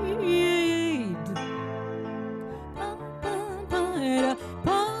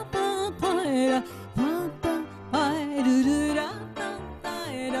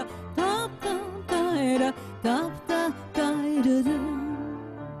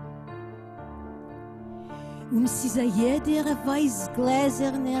 Sie sei jeder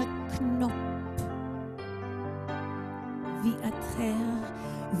weißgläserner Knopf, wie ein Träger,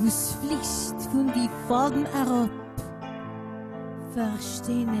 wo's fließt von die Farben herab,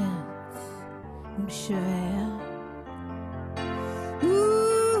 versteinert und schwer.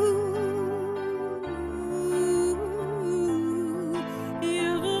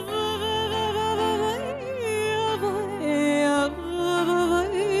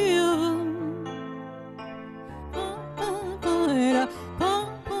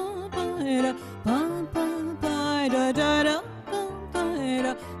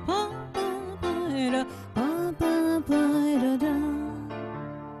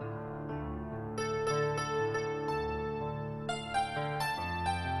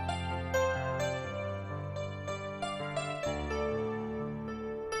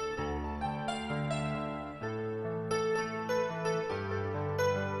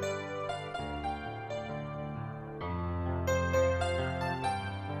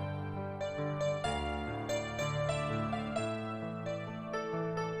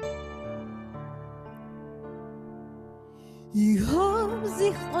 Ich hab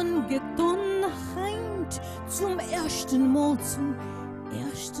sich angetan heint zum ersten Mal.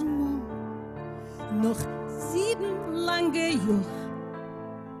 Noch 7 lange Jahre,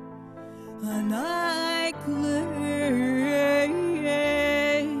 ein Kleid,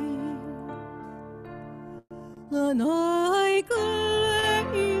 ein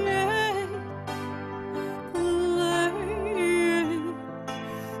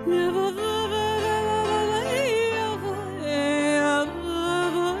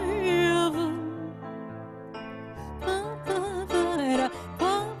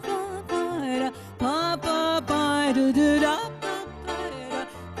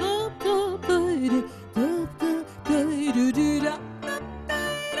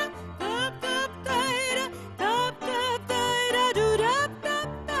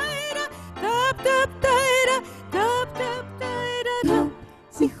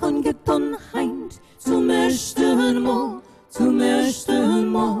sich angetan heint zum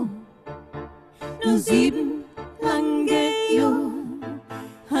ersten Mal. Noch 7 lange Jahre,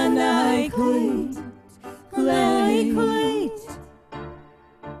 ein Kleid.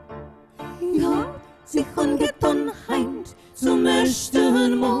 Ja, sich angetan heint zum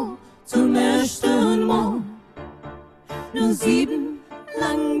ersten Mal. Noch 7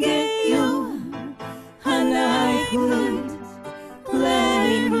 lange Jahre, ein Kleid.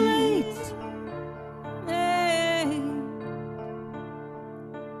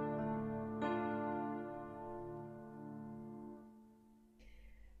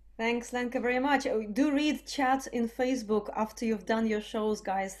 Thanks, Lenka, very much. Do read chat in Facebook after you've done your shows,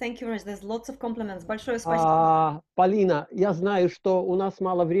 guys. Thank you very much. There's lots of compliments. Большое спасибо. Полина, я знаю, что у нас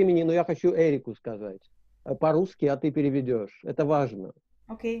мало времени, но я хочу Эрику сказать. По-русски, а ты переведешь. Это важно.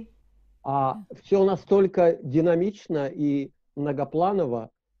 Окей. Все настолько динамично и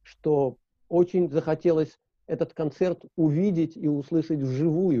многопланово, что очень захотелось этот концерт увидеть и услышать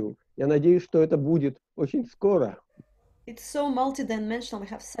вживую. Я надеюсь, что это будет очень скоро. It's so multidimensional. We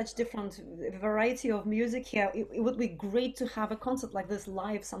have such different variety of music here. It would be great to have a concert like this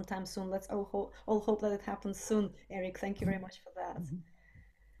live sometime soon. Let's all hope that it happens soon. Eric, thank you very much for that.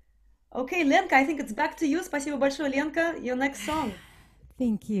 Okay, Lenka, I think it's back to you. Спасибо большое, Ленка. Your next song.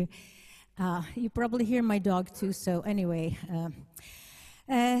 Thank you. You probably hear my dog too, so anyway.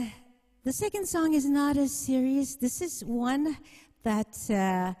 The second song is not as serious. This is one that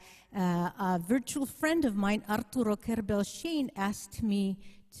a virtual friend of mine, Arturo Kerbel-Shane, asked me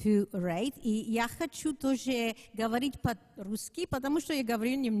to write. И я хочу тоже говорить по-русски, потому что я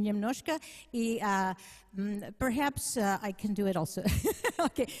говорю немножко, и perhaps I can do it also.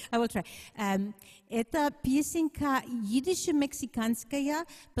 Okay, I will try. Это песенка йиддиш-мексиканская,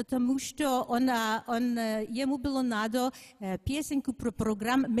 потому что ему было надо песенку про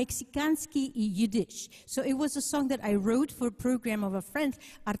программу мексиканский и йиддиш. So it was a song that I wrote for a program of a friend,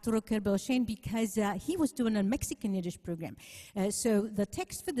 Arturo Kerbel-Shane, because he was doing a Mexican Yiddish program. So the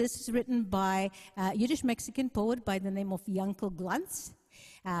text for this is written by a Yiddish-Mexican poet by the name of Yankel Glantz.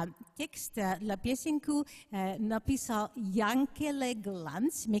 Текст для песенку написал Янкеле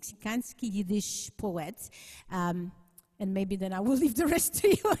Гланц, мексиканский Yiddish poet. And maybe then I will leave the rest to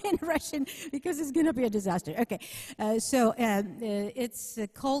you in Russian because it's going to be a disaster. Okay, so it's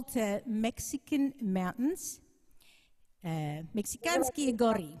called Mexican Mountains, Мексиканские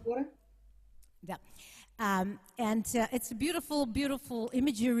горы. Yeah. And it's a beautiful, beautiful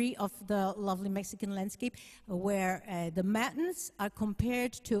imagery of the lovely Mexican landscape where the mountains are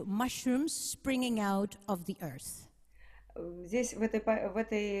compared to mushrooms springing out of the earth. Здесь в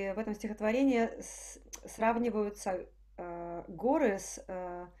этом стихотворении сравниваются горы с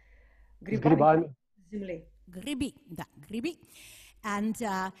грибами земли. Гриби, да, гриби. And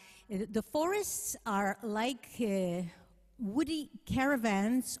the forests are like woody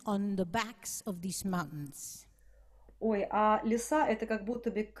caravans on the backs of these mountains. Ой, а леса это как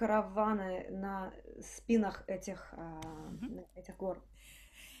будто бы караваны на спинах этих гор.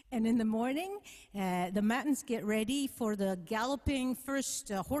 And in the morning, the mountains get ready for the galloping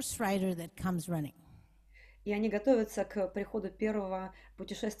first horse rider that comes running. И они готовятся к приходу первого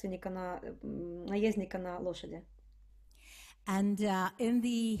путешественника, наездника на лошади. And in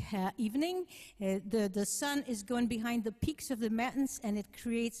the evening, the sun is going behind the peaks of the mountains, and it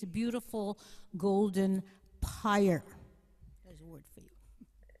creates a beautiful golden pyre. There's a word for you.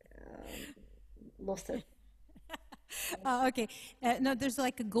 Lost it. Okay. No, there's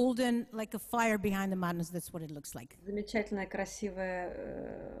like a golden, like a fire behind the mountains. That's what it looks like. Замечательная,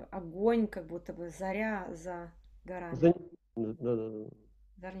 красивая огонь, как будто бы заря за горами.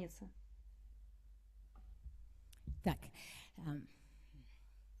 Зорница. Так.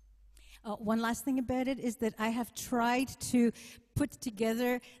 One last thing about it is that I have tried to put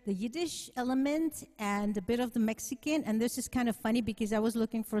together the Yiddish element and a bit of the Mexican, and this is kind of funny because I was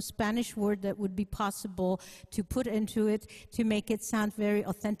looking for a Spanish word that would be possible to put into it to make it sound very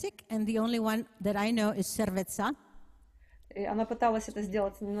authentic, and the only one that I know is cerveza. И она пыталась это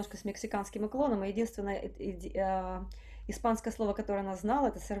сделать немножко с мексиканским уклоном, и единственное испанское слово, которое она знала,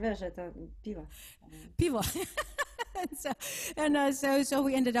 это cerveza, это пиво. Пиво. So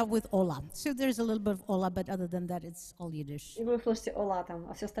we ended up with Ola. So there's a little bit of Ola, but other than that, it's all Yiddish. И вы слышите Ола там,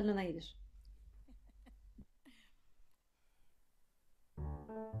 а все остальное на идиш.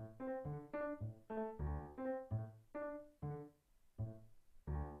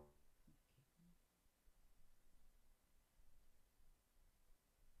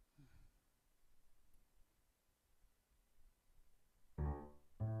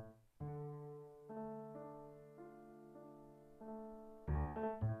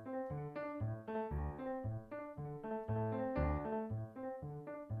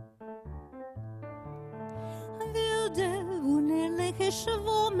 Wilde, wunderliche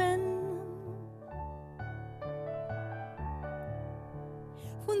Schwommen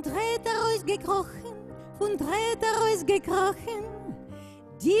von Drähter ausgekrochen, von Drähter ausgekrochen,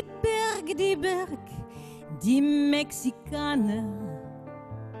 die Berg, die Mexikaner.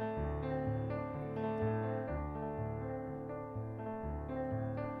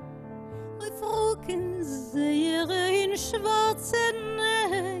 Auf Rücken sehr in schwarzen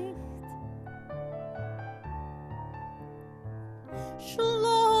Nacht,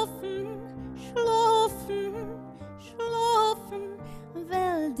 schlafen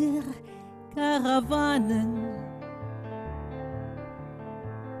Karawanen.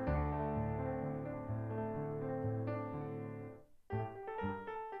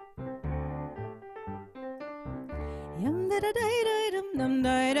 Yam da da da da dum dum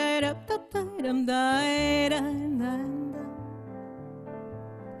da da da da dum da da da.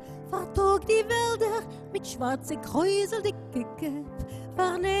 Vertog die Wälder mit schwarze Kräusel, dicke Köp,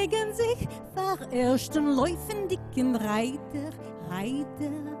 vernägen sich, verirrschten Läufen, dicken Reiter.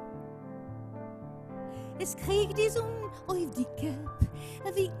 Es kriegt die Sonne auf die Köp,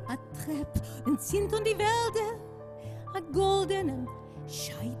 wie a Trepp, und zieht und die Wälder, a goldenen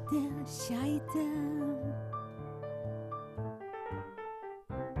Scheiter.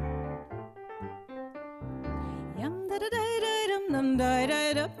 Yam da da da da dum dum da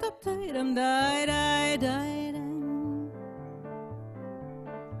da da da dum da da da.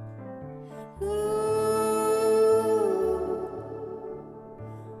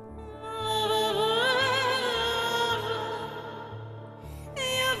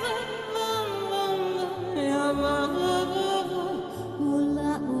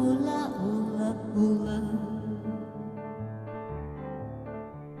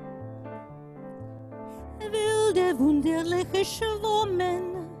 Wilde, wunderliche Schwommen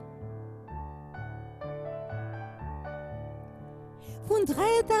von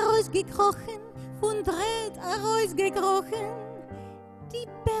Dreht herausgekrochen, die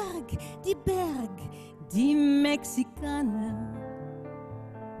Berg, die Mexikaner,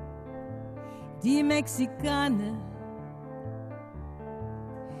 die Mexikaner.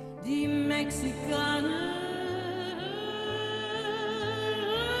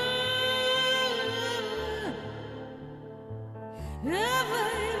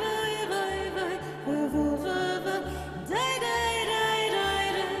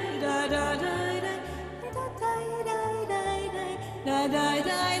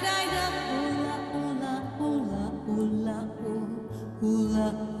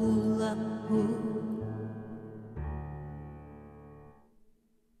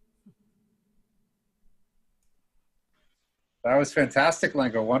 That was fantastic,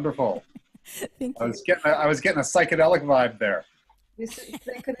 Lenka. Wonderful. Thank I you. was getting a psychedelic vibe there.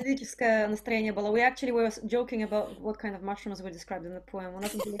 Psychedelic настроение было. We actually were joking about what kind of mushrooms we described in the poem. У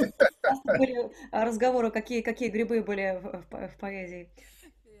нас были разговоры, какие грибы были в поэзии.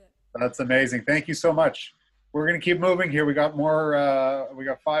 That's amazing. Thank you so much. We're going to keep moving here. We got more. We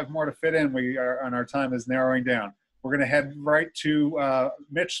got 5 more to fit in. And our time is narrowing down. We're going to head right to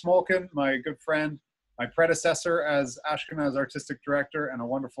Mitch Smolkin, my good friend, my predecessor as Ashkenaz artistic director and a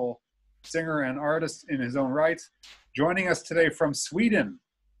wonderful singer and artist in his own right, joining us today from Sweden.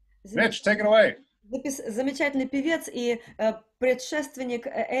 Mitch, take it away. Замечательный певец и предшественник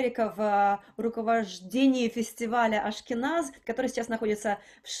Эрика в руковождении фестиваля Ашкеназ, который сейчас находится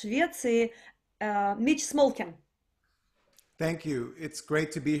в Швеции, Mitch Smolkin. Thank you. It's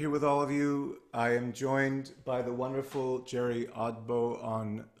great to be here with all of you. I am joined by the wonderful Jerry Odbo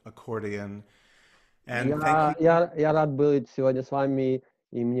on accordion. And thank you. Я рад быть сегодня с вами,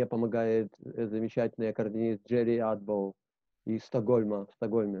 и мне помогает замечательный аккордеонист Джерри Адбоу из Стокгольма.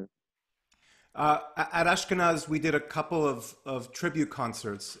 At Ashkenaz, we did a couple of tribute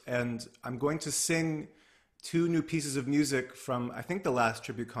concerts, and I'm going to sing 2 new pieces of music from, I think, the last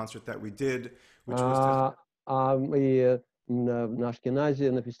tribute concert that we did, which was... И на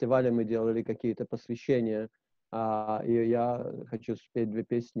Ашкеназе, на фестивале мы делали какие-то посвящения, и я хочу спеть 2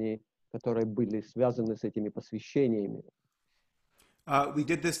 песни, которые были связаны с этими посвящениями. We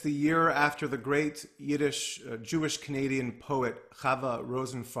did this the year after the great Yiddish Jewish Canadian poet Chava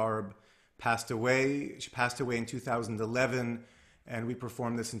Rosenfarb passed away. She passed away in 2011, and we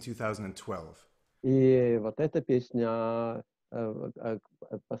performed this in 2012. И вот эта песня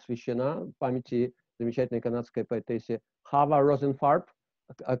посвящена памяти замечательной канадской поэтессы Chava Rosenfarb,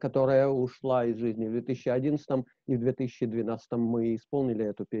 которая ушла из жизни в 2011, и в 2012 мы исполнили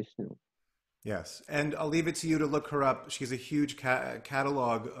эту песню. Yes, and I'll leave it to you to look her up. She has a huge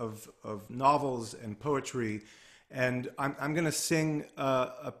catalog of novels and poetry, and I'm going to sing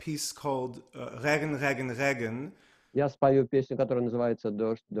a piece called Regen, Regen, Regen. Я спою песню, которая называется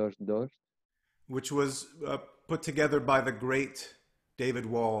 «Дождь, дождь, дождь», which was put together by the great David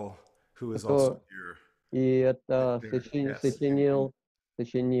Wall, who is also here. И это сочинил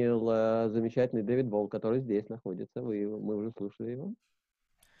замечательный Дэвид Волл, который здесь находится. Мы уже слушали его.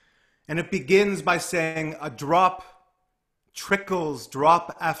 And it begins by saying, a drop trickles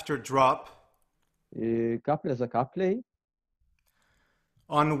drop after drop. И капля за каплей.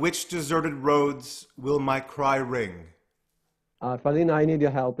 On which deserted roads will my cry ring? Polina, I need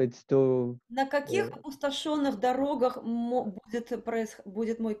your help. It's too... На каких опустошенных дорогах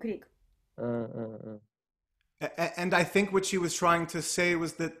будет мой крик? And I think what she was trying to say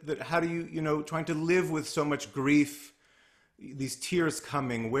was that how do you trying to live with so much grief, these tears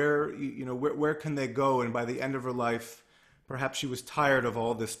coming, where can they go? And by the end of her life, perhaps she was tired of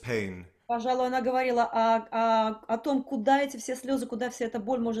all this pain. Пожалуй, она говорила о том, куда эти все слезы, куда вся эта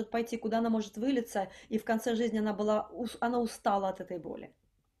боль может пойти, куда она может вылиться, и в конце жизни она устала от этой боли.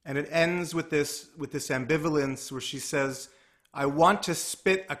 And it ends with this ambivalence where she says, I want to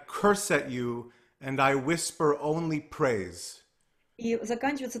spit a curse at you, and I whisper only praise. И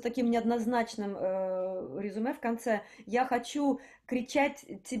заканчивается таким неоднозначным резюме в конце. Я хочу кричать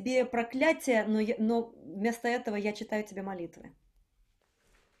тебе проклятие, но вместо этого я читаю тебе молитвы.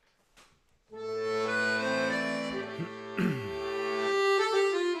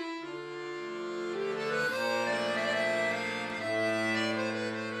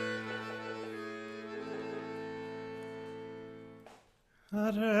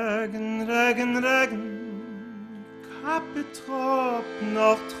 Regen, Regen, Regen, Kapitrop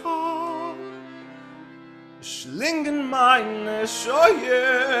noch Trop, schlingen meine Scheuen,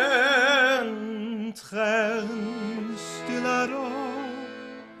 Tränen stiller Rohr.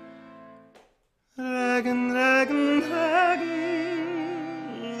 Regen, Regen,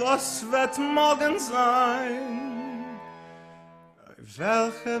 Regen, was wird morgen sein?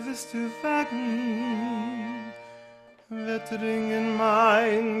 Welche wirst du wecken? Wird ringen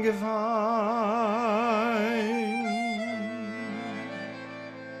mein Gewein.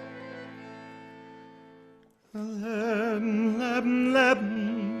 Leben, Leben,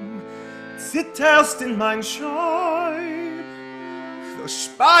 Leben, zitterst in mein Scheub,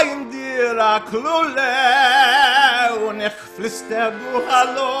 verspeien dir a Klulle und ich flüster durch a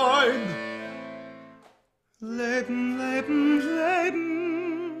Leub. Leben, Leben,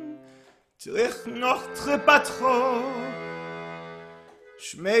 Leben, trich noch Tripatro,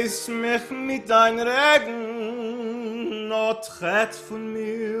 schmeiß mich mit dein Regen, no tritt von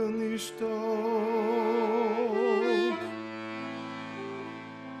mir nicht ab.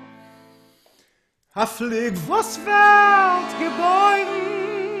 A flieg, was wird geboren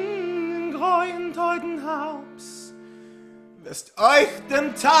in greuen Teutenhaus, wirst euch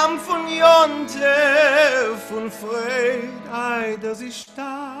den Tam von Jonte, von Fried, ei, dass ich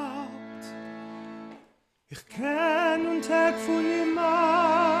starb. Ich kenn und Tag von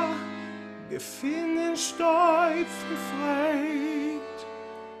immer, gefinnen Stäub von Freit.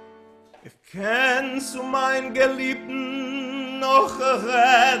 Ich kenn zu mein Geliebten noch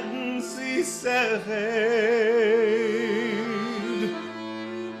retten sie sehr red.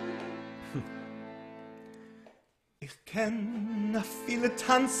 Ich kenn nach viele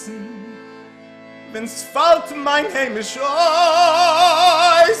Tanzen, wenn's fällt mein heimisch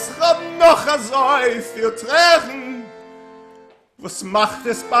Eis, hab noch a so viel Tränen. Was macht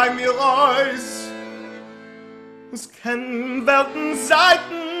es bei mir aus? Es kennen Welten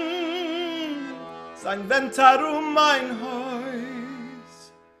Seiten, sein Wind herum mein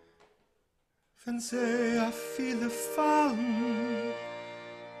Haus. Wenn sehr viele fallen,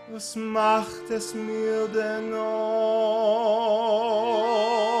 was macht es mir denn aus?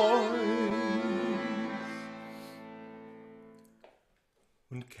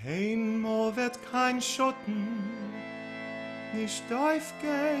 Und kein Mal wird kein Schotten nicht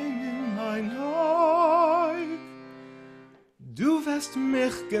aufgehen in mein Auge. Du wirst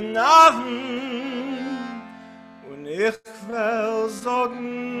mich gnaden und ich will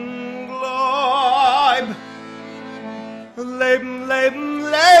sagen, bleib. Leben, Leben,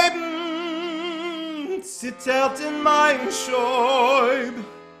 Leben zittert in mein Scheub.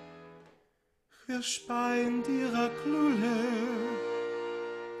 Wir speien dir a Klulle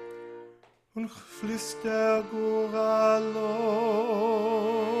und flüster Goralo.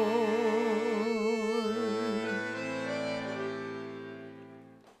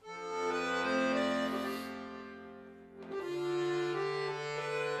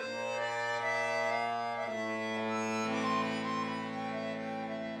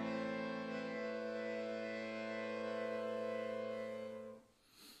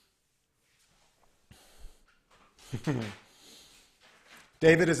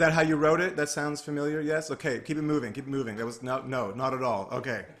 David, is that how you wrote it? That sounds familiar, yes? Okay, keep it moving, keep it moving. That was, no, not at all.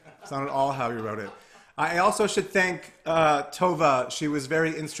 Okay, it's not at all how you wrote it. I also should thank Tova. She was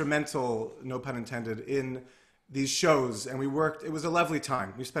very instrumental, no pun intended, in these shows, and we worked, it was a lovely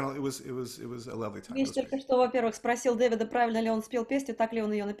time. We spent, it was a lovely time. Вещь только что, во-первых, спросил Дэвида, правильно ли он спел песню, так ли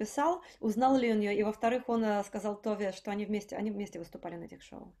он ее написал, узнал ли он ее, и во-вторых, он сказал Тове, что они вместе выступали на этих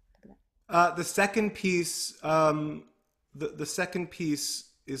шоу тогда. The second piece, the second piece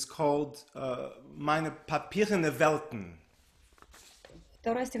is called Meine Papierene Welten.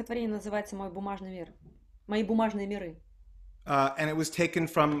 Второе стихотворение называется «Мой бумажный мир». «Мои бумажные миры». And it was taken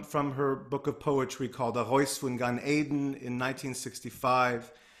from her book of poetry called A Huis von Gan Eden in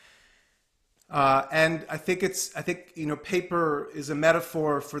 1965. And I think paper is a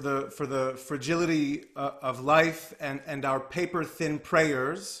metaphor for the fragility of life and our paper thin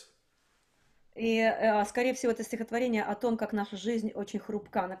prayers. И, скорее всего, это стихотворение о том, как наша жизнь очень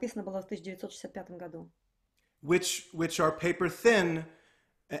хрупка. Написано было в 1965 году. Which are paper thin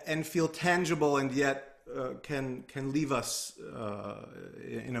and feel tangible and yet can leave us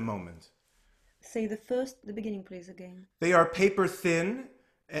in a moment. Say the beginning, please, again. They are paper thin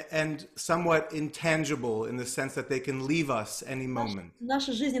and somewhat intangible in the sense that they can leave us any moment.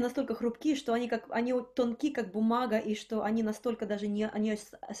 Наши жизни настолько хрупки, что они тонки, как бумага, и что они настолько даже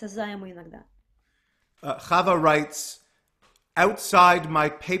неосязаемы иногда. Chava writes, outside my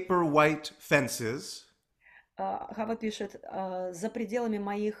paper white fences, Хава пишет, за пределами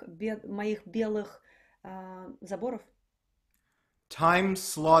моих белых заборов, time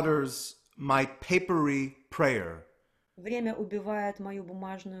slaughters my papery prayer. время убивает мою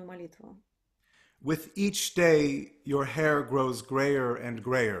бумажную молитву. With each day, your hair grows grayer and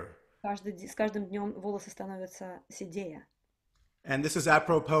grayer. С каждым днем волосы становятся седее. And this is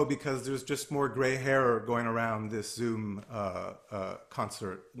apropos because there's just more gray hair going around this Zoom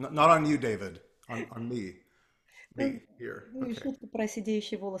concert. Not on you, David, on me. Me here. Okay. Шутка про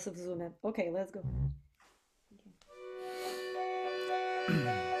седеющие волосы в зуме. Okay, let's go.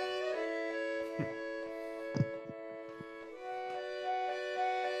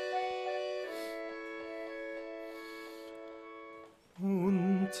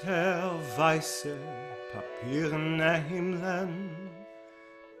 Unter weiße papierne Himmeln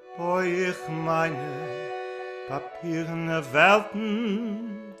boi ich meine papierne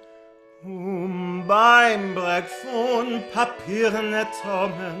Welten beim Breck von papierne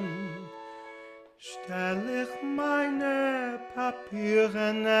Tommen stell ich meine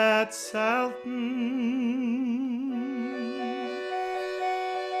papierne Zelten.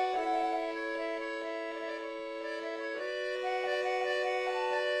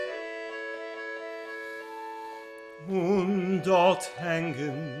 Und dort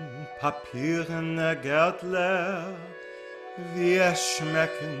hängen papierne Gärtler, wir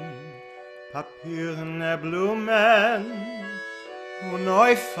schmecken papierne Blumen und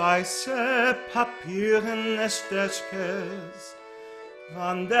auf weiße papierne Stäschkes,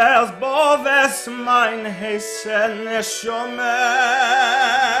 wann der Boves mein Häschen schummer.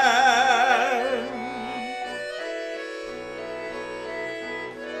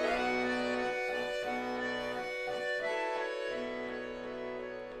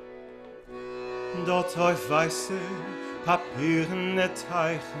 Dort auf weiße papierne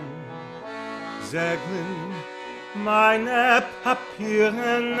Teichen segeln meine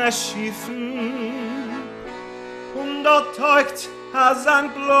papierne Schiefen und dort teugt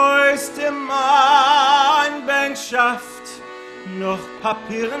Hasan bläuste mein Bänkschaft noch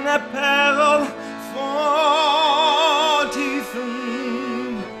papierne Perl von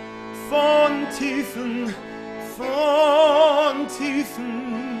Tiefen, von Tiefen, von Tiefen.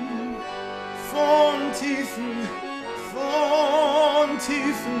 Von Tiefen, von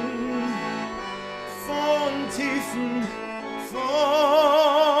Tiefen, von Tiefen,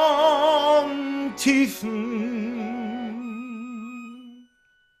 von Tiefen.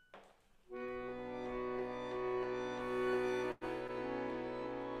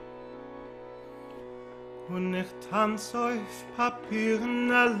 Und ich tanz auf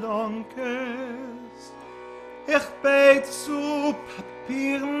papierne Lonkes, ich bete zu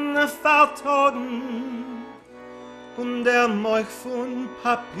papierne Fahrtoden und der Meuch von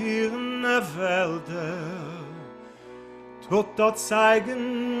papierne Wälder tut dort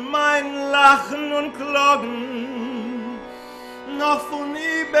zeigen mein Lachen und Klagen noch von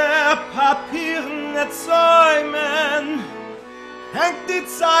über papierne Zäumen hängt die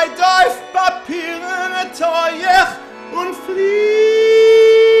Zeit auf papierne Teuer und fließt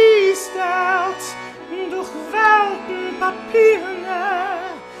dort durch Welten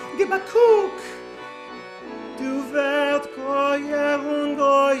papierne. Gib a Kuck, du werd goyer und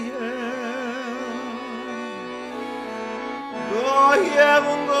goyer. Goyer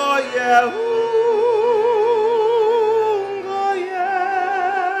und goyer und goyer.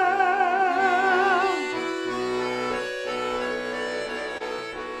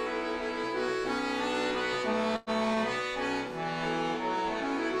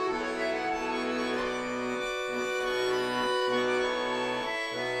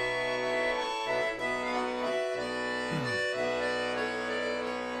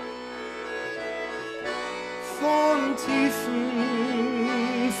 Von Tiefen,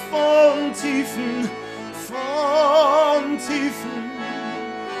 von Tiefen, von Tiefen,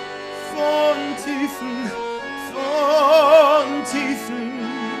 von Tiefen, von Tiefen,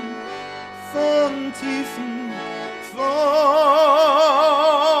 von Tiefen, von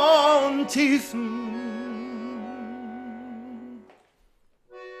Tiefen.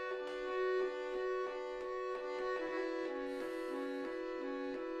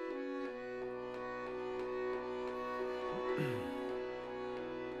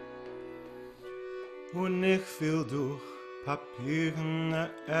 Und ich will durch papierne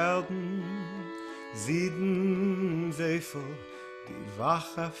Erden sieden Wefel, die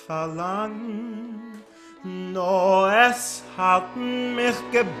Wache verlangen. No, es halten mich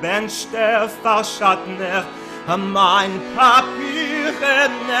gebenchte Verschattener an mein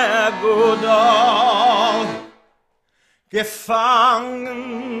papierne Gudor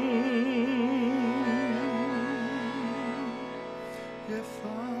gefangen.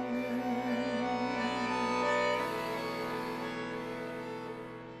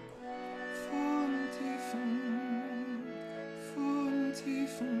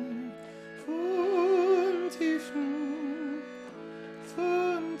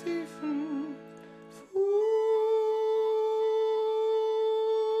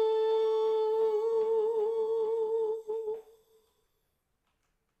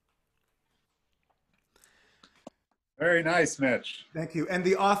 Very nice, Mitch. Thank you. And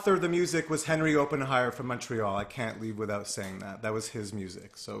the author of the music was Henry Oppenheimer from Montreal. I can't leave without saying that. That was his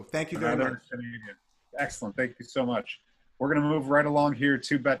music. So thank you very much. Canadian. Excellent. Thank you so much. We're going to move right along here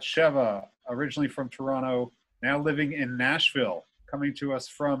to Batsheva, originally from Toronto, now living in Nashville, coming to us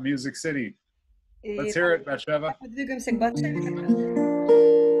from Music City. Let's hear it, Batsheva. Двигаемся к Батшеве.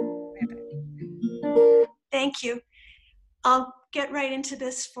 Thank you. I'll get right into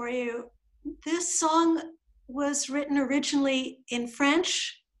this for you. This song was written originally in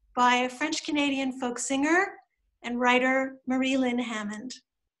French by a French-Canadian folk singer and writer Marie-Lynn Hammond.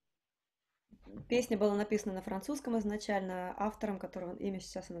 Песня была написана на французском изначально, автором которого имя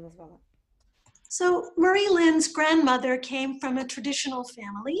сейчас она назвала. So Marie-Lynn's grandmother came from a traditional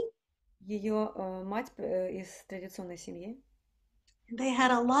family. Ее мать из традиционной семьи. They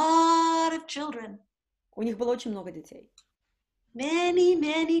had a lot of children. У них было очень много детей. Many,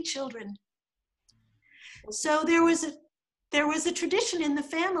 many children. So there was a tradition in the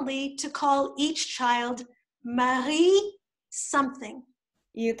family to call each child Marie something.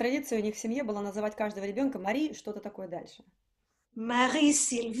 И традиция у них в семье была называть каждого ребенка Мари, что-то такое дальше. Marie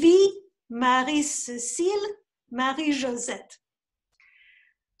Sylvie, Marie Cécile, Marie Josette.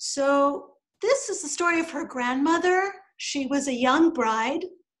 So this is the story of her grandmother. She was a young bride.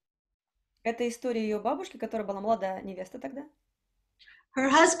 Это история ее бабушки, которая была молодая невеста тогда. Her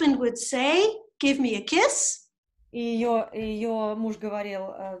husband would say, "Give me a kiss." И ее муж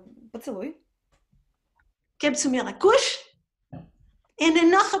говорил, поцелуй. Gib zu mir a kuss. And in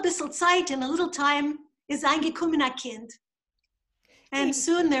noch a bissel Zeit, in a little time, is angekommen a Kind. And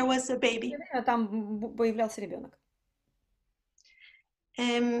soon there was a baby. Там появлялся ребенок.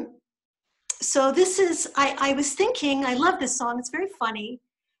 So this is, I was thinking, I love this song, it's very funny.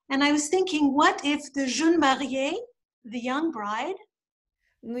 And I was thinking, what if the jeune mariée, the young bride,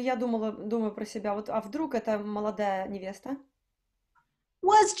 Ну, я думаю про себя, вот, а вдруг эта молодая невеста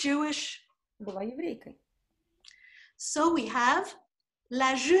was Jewish? Была еврейкой. So we have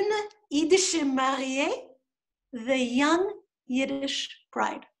la jeune Yiddish mariée, the young Yiddish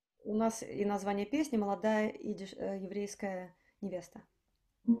bride. У нас и название песни «Молодая еврейская невеста».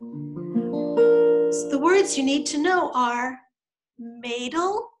 So the words you need to know are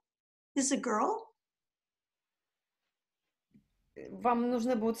Mädel is a girl. Вам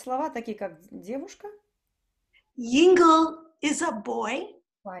нужны будут слова такие, как девушка, Yingel is a boy.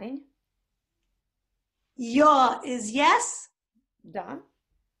 парень, Ja is yes. да,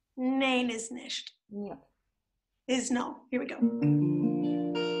 Nein is nicht. нет. Is no. Here we go.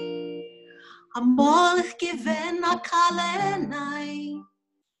 Amol ich gewinn a kalenai.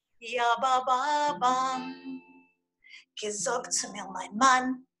 Ja ba ba bam. Gesagt zu mir mein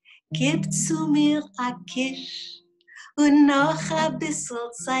Mann, gib zu mir a Kisch. Und noch a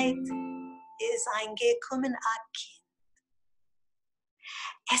bissel Zeit is eingekommen a Kind.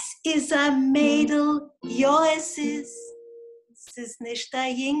 Es is a Mädel, ja es ist nicht a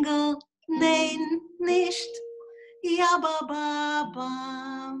Jingel, nein, nicht. Ja ba ba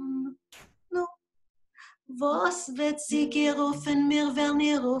bam. Nu, was wird sie gerufen, mir werden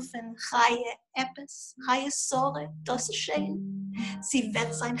ihr rufen, Chaie Eppes, Chaie Sore, das ist schön. Sie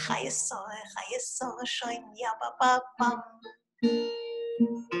wird sein Chaie Sore schön, ja ba ba bam.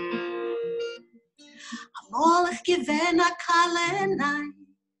 Amol ich gewinn a Kalenai,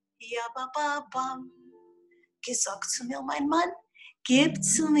 ja ba ba bam. Gesagt zu mir, mein Mann, gib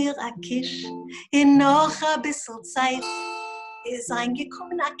zu mir a Kisch, in noch a bissl Zeit ist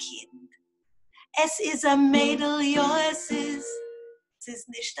eingekommen a Kind. Es ist a Mädel, ja es ist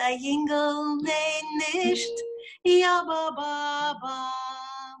nicht a Jingel, nee nicht, ja ba ba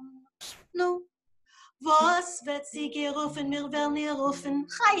bam. Nu, was wird sie gerufen, mir werden ihr rufen,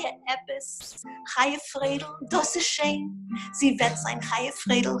 Chaie Eppes, Chaie Fredel, das ist schön. Sie wird sein Chaie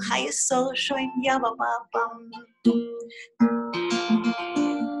Fredel, Chaie so schön, ja ba ba bam.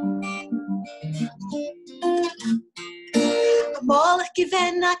 Mal ich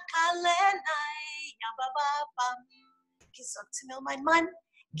gewinne a Kalenai, ja ba ba bam. Gesagt zu mir, mein Mann,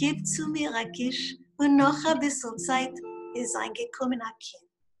 gib zu mir a Kisch und noch a bissl Zeit ist eingekommen a Kind.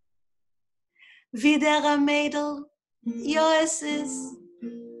 Wieder a Mädel, ja es ist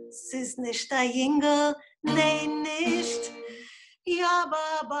nicht a Jingel, nee nicht, ja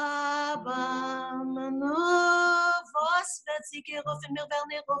ba ba ba, no, was wird sie gerufen, wir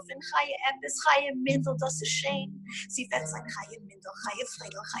werden ihr rufen, Chaie Eppes, Chaie Mindel, das ist schön, sie wird sein Chaie Mindel, Chaie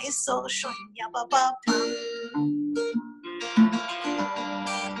Fredel, Chaie so schön, ja ba ba ba.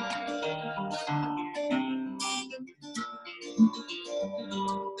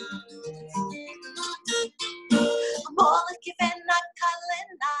 Mal gewinn a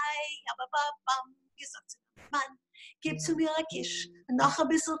Kalenai, aber bam, gesagt, Mann, gib zu mir a Kisch, noch a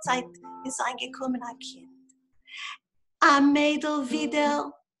bissl Zeit ist eingekommen a Kind. A Mädel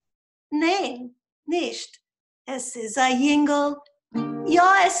wieder, nee, nicht, es ist a Jingel,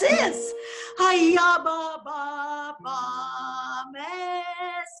 ja es ist, ja ba bam,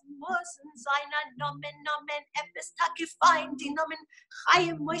 es müssen sein a Nomen, etwas Tage fein, die Nomen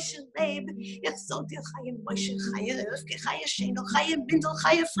Chaie Moshe Leb, ich soll dir Chaie Moshe, Chaie Öfke, Chaie Schädel, Chaie Bindel,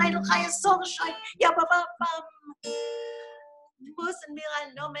 Chaie Freidel, Chaie Sorgeschein, ja ba bam. Müssen wir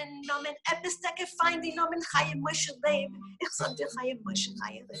ein Nomen, etwas Tage fein, die Nomen Chaie Moshe Leb, ich soll dir Chaie Moshe,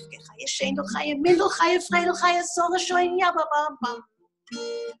 Chaie Öfke, Chaie Schädel, Chaie Bindel, Chaie Freidel, Chaie Sorgeschein, ja ba bam.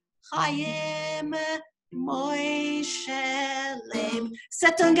 Chaie Moshe Leb.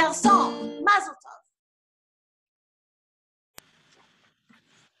 C'est un garçon. Mazel tov.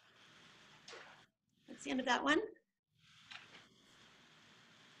 That's the end of that one.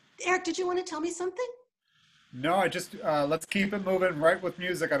 Eric, did you want to tell me something? No, I just let's keep it moving right with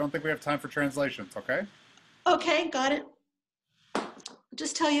music. I don't think we have time for translations, okay? Okay, got it. I'll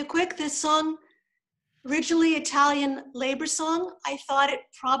just tell you quick, this song, originally Italian labor song, I thought it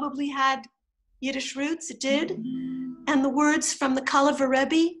probably had Yiddish roots, it did. And the words from the Kalava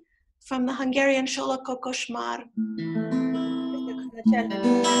Rebbe, from the Hungarian Shola Kokoshmar.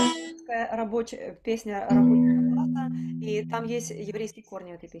 Песня рабочего класса, и там есть еврейские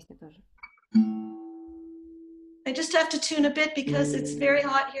корни в этой песне тоже. I just have to tune a bit because it's very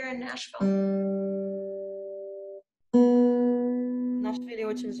hot here in Nashville. В Нашвилле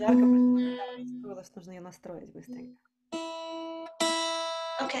очень жарко, поэтому гитара настроилась, нужно ее настроить быстренько.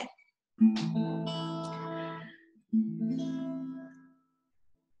 Okay.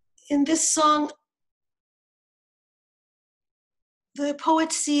 In this song, the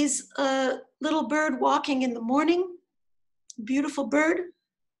poet sees a little bird walking in the morning, a beautiful bird.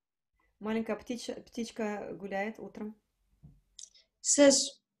 Маленькая птичка гуляет утром.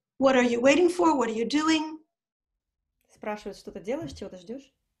 Says, what are you waiting for? What are you doing? Спрашивает, что ты делаешь, чего ты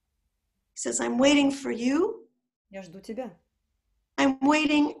ждешь? Says, I'm waiting for you. Я жду тебя. I'm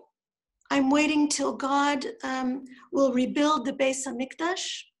waiting till God will rebuild the Beis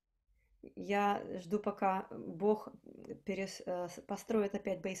HaMikdash. Я жду, пока Бог построит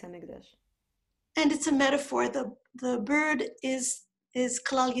опять Бейс Амикдаш. And it's a metaphor. The bird is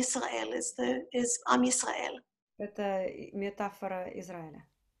Klal Yisrael, is Am Yisrael. Это метафора Израиля.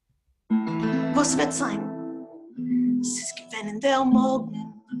 Was wird sein? Es ist gewinnen der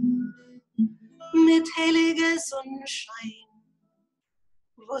Morgen mit heiliger Sonnenschein.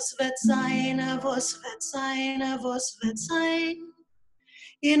 Was wird sein, was wird sein, was wird sein?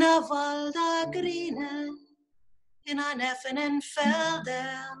 In a Wald a grüne, in ein offenen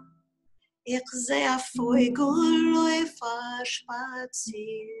Felder, ich seh a Vogelläufer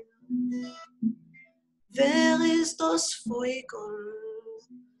spazieren. Wer ist das Vogel,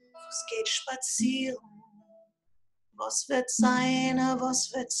 was geht spazieren? Was wird sein,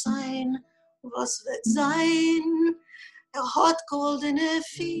 was wird sein, was wird sein? Hat goldene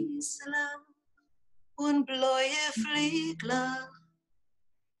Fiesler und blaue Fliegler.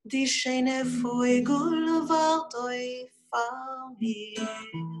 Die schöne Vogel wart euch vor mir.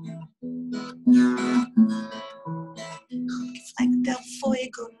 Ich hab gefragt, der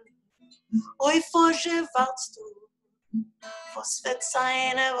Vogel, oi Vogel wartst du?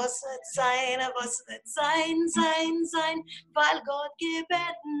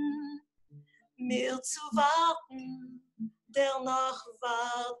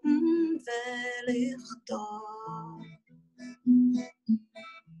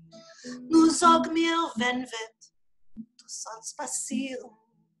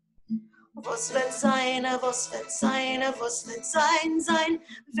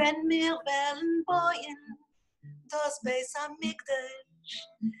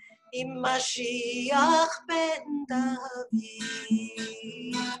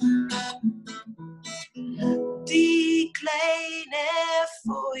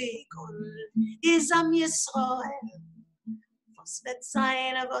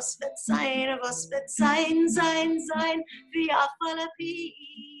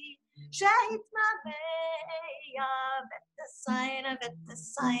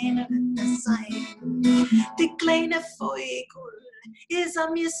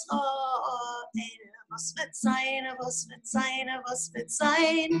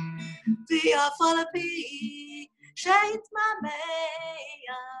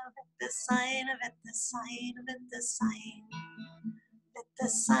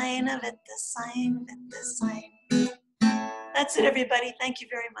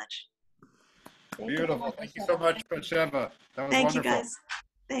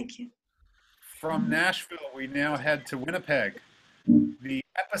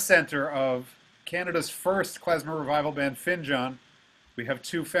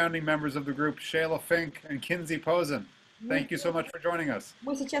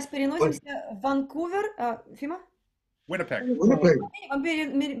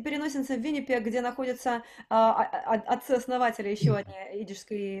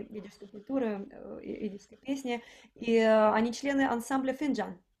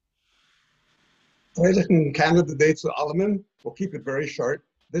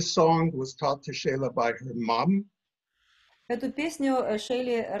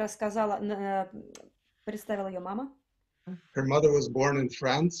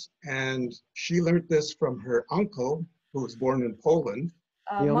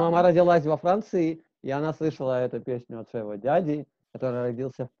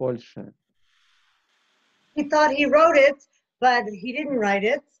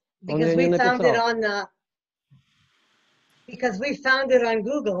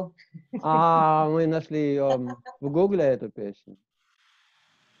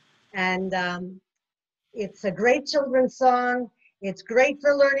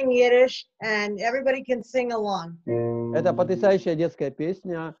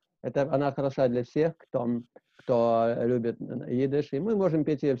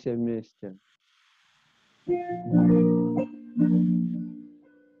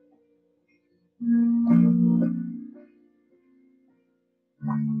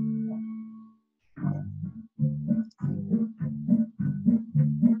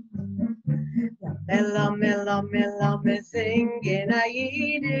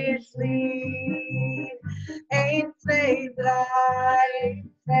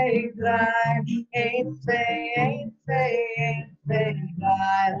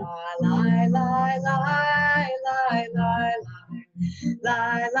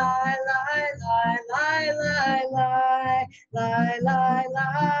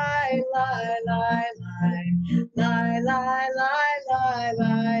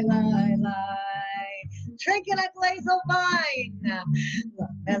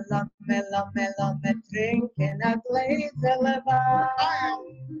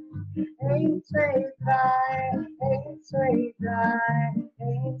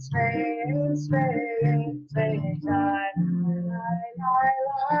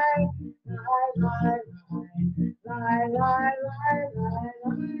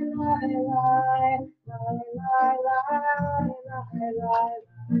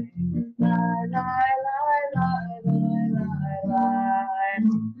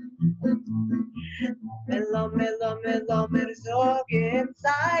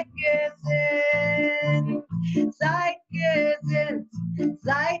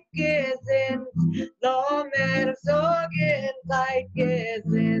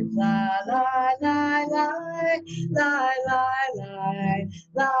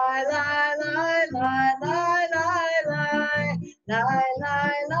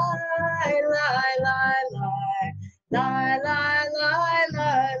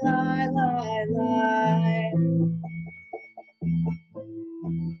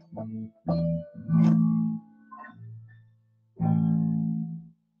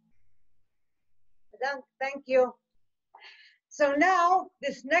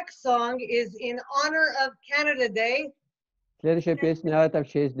 Следующая песня это в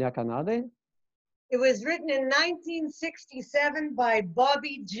честь Дня Канады. It was written in 1967 by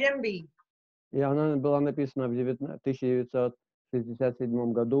Bobby Jimby. И она была написана в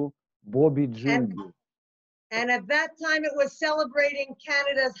 1967 году Бобби Джимби. And at that time it was celebrating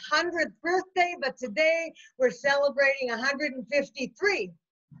Canada's 100th birthday, but today we're celebrating 153.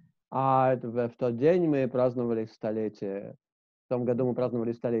 А это в тот день мы праздновали столетие. В том году мы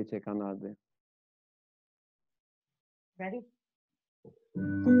праздновали столетие Канады. Ready?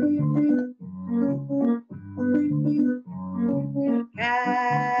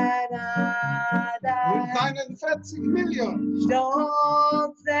 Canada Mit seinen 40 Millionen.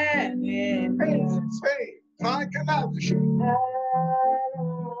 stolzen in 1, 2, 3 kanadische.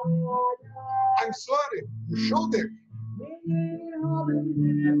 I'm sorry, you showed it.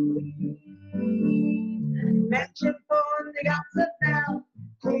 Menschen von der ganzen Welt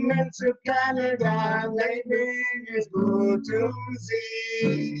Kommen zu Kanada, Leben ist gut um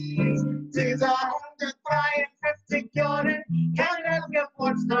sie. Dieser 153 Jahre Kanadas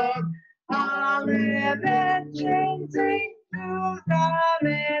Geburtstag, alle Menschen sind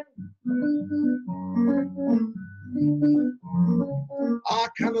zusammen. Ah,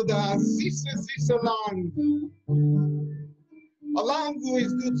 Kanada, süße, süße Land. Ein Land, wo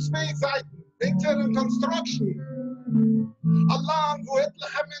es nur 2 Seiten, Winter und Construction. Ein Land, wo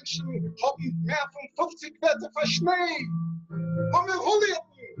etliche Menschen haben mehr von 50 Meter für Schnee. Und wir holen.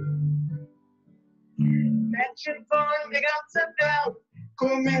 Menschen von der ganzen Welt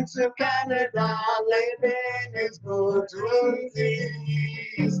kommen zu Kanada, Leben ist gut und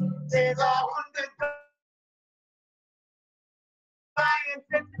süß. Dieser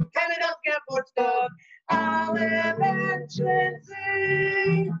 153 Kanadas Geburtstag, alle Menschen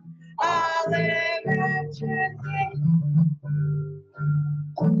singen, alle Menschen singen.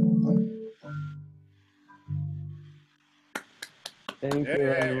 Thank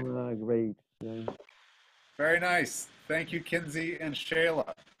you, great. Yeah. Very nice. Thank you, Kinsey and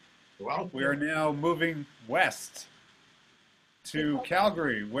Shayla. Well, We are now moving west to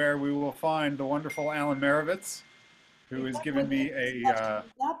Calgary, where we will find the wonderful Alan Merovitz, who has given me a.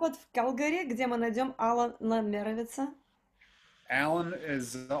 Запад в Калгари, где мы найдем Алана Меровица. Alan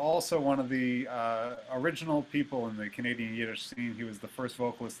is also one of the original people in the Canadian Yiddish scene. He was the first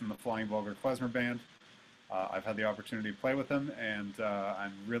vocalist in the Flying Vulgar Klezmer Band. I've had the opportunity to play with him, and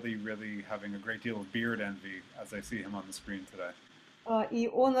I'm really, really having a great deal of beard envy as I see him on the screen today. И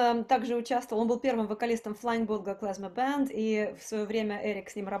он также участвовал, он был первым вокалистом Flying Bulga Klezmer Band, и в свое время Эрик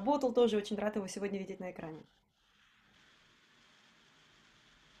с ним работал, тоже очень рад его сегодня видеть на экране.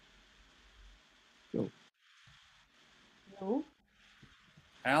 Ну,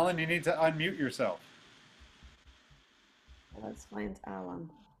 Alan, you need to unmute yourself. let's find Alan.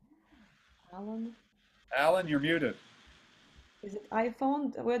 Alan, Alan, you're muted. is it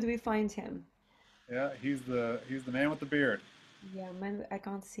iPhone? Where do we find him? Yeah, he's the man with the beard. Yeah, man, I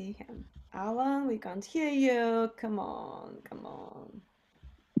can't see him. Alan, we can't hear you. Come on, come on.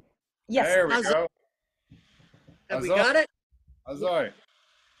 Yes. There we go. Have we got it? Azoy.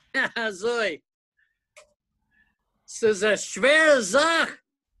 Azoy. Es ist eine schwere Sache.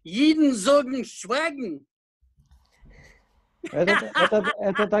 Jeden sagen schweigen.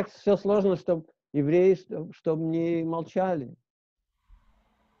 Это так все сложно, чтобы евреи, чтобы не молчали.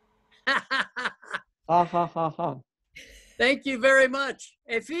 Ха-ха-ха-ха. Thank you very much.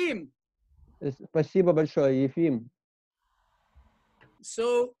 Efim. Спасибо большое, Ефим.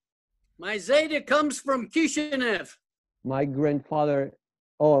 So, my Zeta comes from Kishinev. My grandfather,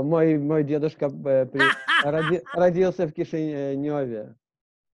 мой дедушка родился в Кишиневе.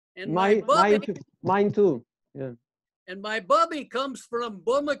 And my Bobby, Mine too. Yeah. and my Bobby comes from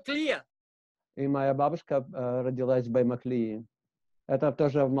Bomaklia. И моя бабушка родилась в Баймаклии. Это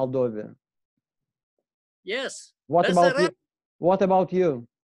тоже в Молдове. Yes. What That's about that you? right. What about you?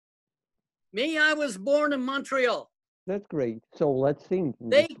 Me, I was born in Montreal. That's great. So let's sing.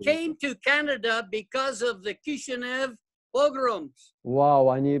 They came to Canada because of the Kishinev pogroms. Вау,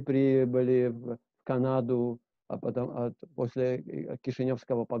 они прибыли в Канаду после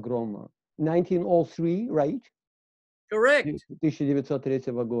Кишиневского погрома. 1903, right? Correct.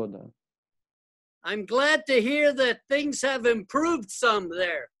 1903 года. I'm glad to hear that things have improved some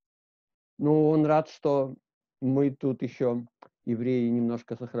there. Ну, он рад, что мы тут еще, евреи,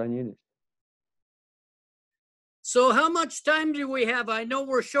 немножко сохранились. So how much time do we have? I know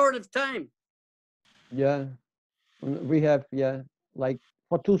we're short of time. Yeah, we have, like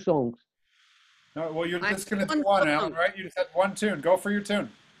for 2 songs. No, well, you're I just going to have do one one, Alan, song. right? You just had one tune. Go for your tune.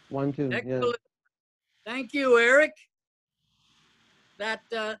 1, 2, yeah. Excellent. Thank you, Eric.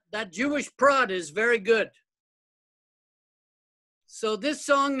 That Jewish prod is very good. So this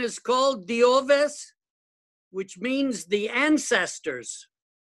song is called Dioves, which means the ancestors.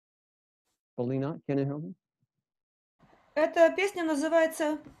 Polina, can you help me? Эта песня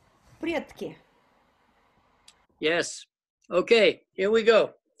называется «Предки». Yes. Okay, here we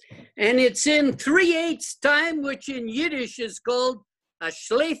go. And it's in 3/8 time, which in Yiddish is called a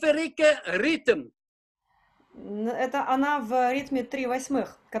schläferige Rhythm. Это она в ритме 3/8,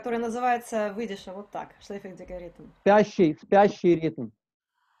 который называется в идише вот так, шлейфердиger ритм. Спящий ритм.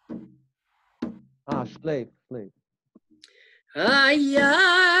 Шлейф.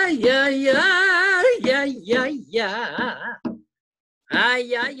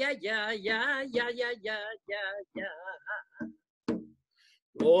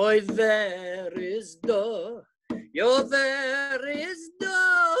 Oi, wer is do? Jo, wer is do?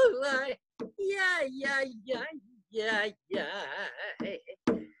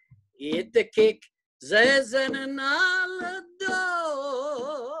 Ite kick, ze zijn alle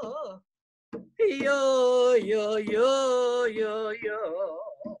do. Yo.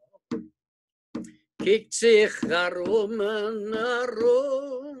 Kijkt zich herum en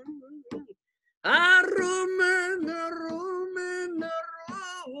herum.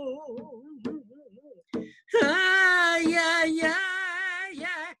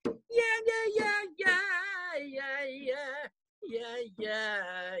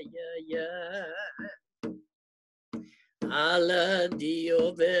 Alle die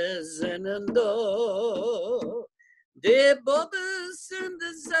zijn en do. De bobbes en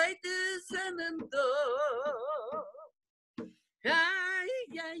de zijden zijn en do.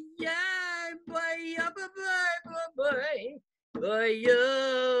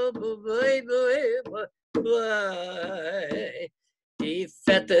 Die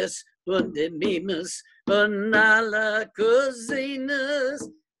Vetters und die Mimes und alle Cousines,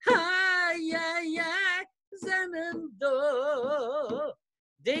 sind do.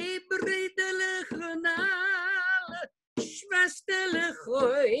 Die Brüderlichen alle, Schwesterlich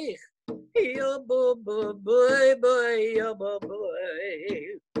euch,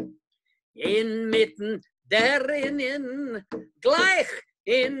 Inmitten derinnen, gleich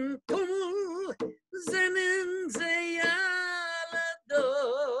in Tummel, sind sie alle do.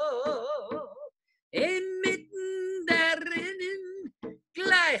 Inmitten derinnen,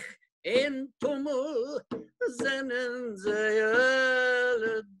 gleich in Tummel, sind sie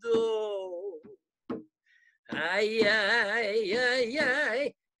alle do.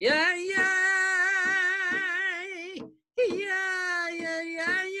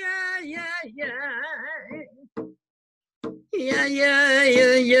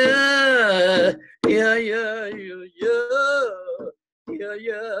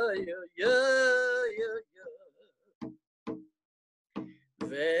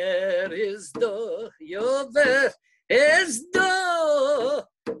 Wer is do? Jo, wer is do?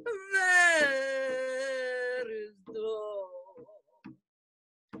 Wer is do?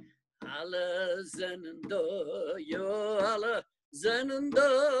 Alle zijn do, jo, alle zijn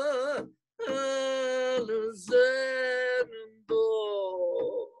do. Alle zijn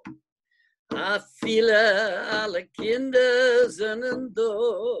do. Alle Kinder zijn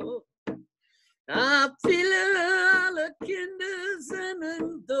do. Alle Kinder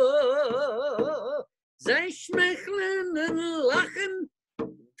zijn do. Zij schmecheln en lachen,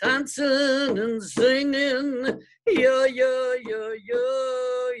 tanzen en zingen. Yo.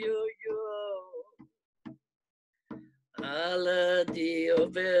 Alle die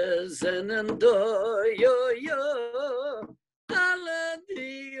over zijn do, yo. Alle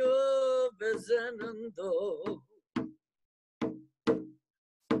die over zijn do.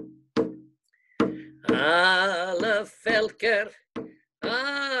 Alle Völker,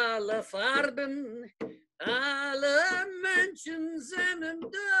 alle Farben, alle Menschen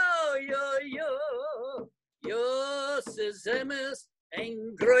sind da, jo, sie sind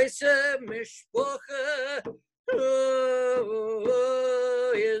ein größer Mischproche,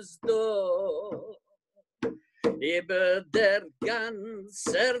 ist da. Über der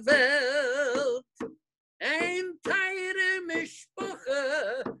ganzen Welt, ein teure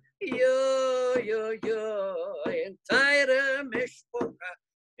Mischproche, yo, ein teure Mischproche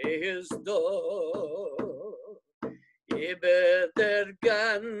ist da. Über der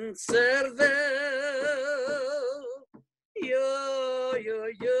ganzen Welt, yo.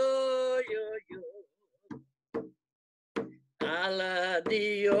 Alle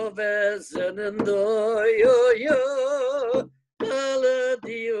die over zijn do, yo. Alle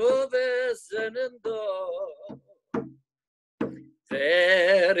die over zijn do.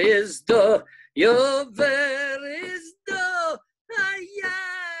 Wer is do? Yo, wer is do?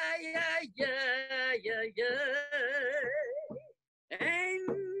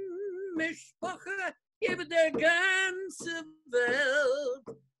 Epoche über der ganze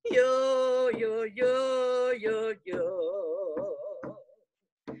Welt. Jo, jo, jo, jo, jo.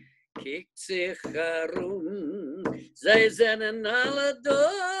 Kijkt sich herum, zij zijn alle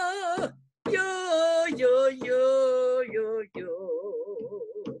da. Jo, jo, jo, jo, jo.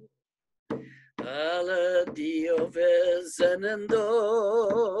 Alle die over zijn da.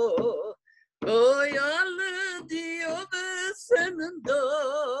 Oi, alle die over zijn da.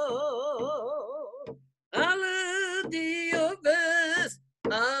 Alle die overs,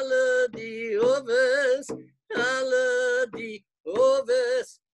 alle die overs, alle die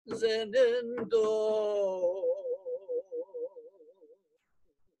overs zijn door.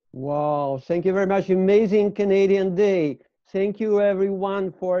 Wow, thank you very much. Amazing Canadian Day. Thank you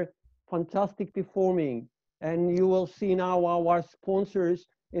everyone for fantastic performing. And you will see now our sponsors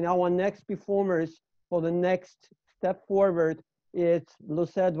and our next performers for the next step forward. It's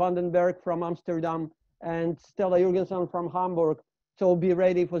Lucette Vandenberg from Amsterdam and Stella Jurgensen from Hamburg. So be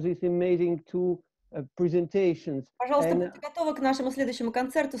ready for these amazing two presentations. Пожалуйста, будьте готовы к нашему следующему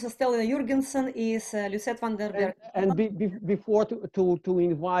концерту со Стеллой Юргенсен и с Люсет Вандерберг. And before to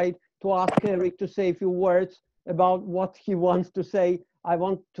invite, to ask Eric to say a few words about what he wants to say, I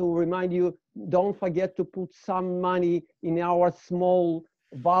want to remind you, don't forget to put some money in our small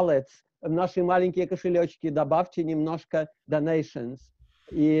wallets. В наши маленькие кошелечки добавьте немножко donations,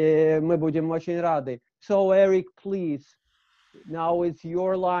 и мы будем очень рады. So Eric, please, now it's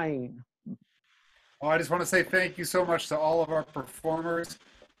your line. Well, I just want to say thank you so much to all of our performers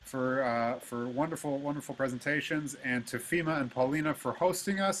for wonderful, wonderful presentations, and to Fima and Polina for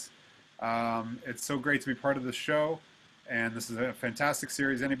hosting us. It's so great to be part of the show, and this is a fantastic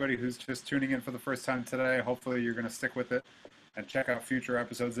series. Anybody who's just tuning in for the first time today, hopefully you're going to stick with it and check out future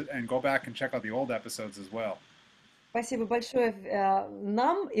episodes, and go back and check out the old episodes as well. Спасибо большое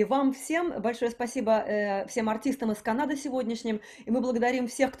нам и вам всем. Большое спасибо всем артистам из Канады сегодняшним. И мы благодарим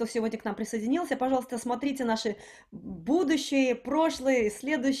всех, кто сегодня к нам присоединился. Пожалуйста, смотрите наши будущие, прошлые,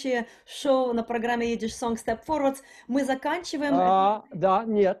 следующие шоу на программе Yiddish Song Step Forverts. Мы заканчиваем. Да,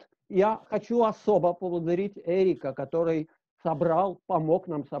 нет. Я хочу особо поблагодарить Эрика, который помог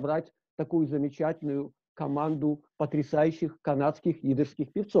нам собрать такую замечательную команду потрясающих канадских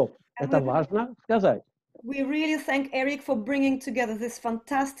идышских певцов. Это важно сказать. We really thank Eric for bringing together these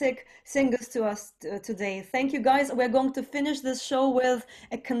fantastic singers to us today. Thank you, guys. We're going to finish this show with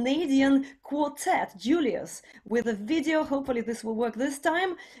a Canadian quartet, Julius, with a video. Hopefully this will work this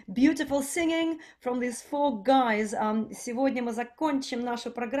time. Beautiful singing from these four guys. Сегодня мы закончим нашу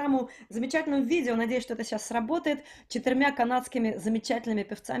программу замечательным видео. Надеюсь, что это сейчас сработает. 4 канадскими замечательными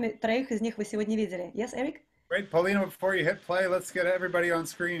певцами. 3 из них вы сегодня видели. Yes, Eric? Great. Polina, before you hit play, let's get everybody on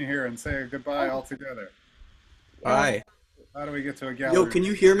screen here and say a goodbye all together. Hi. How do we get to a gallery? Yo, can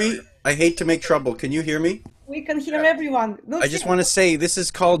you hear me? I hate to make trouble. Can you hear me? We can hear everyone. I just want to say this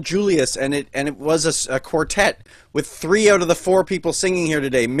is called Julius, and it was a quartet with 3 out of the 4 people singing here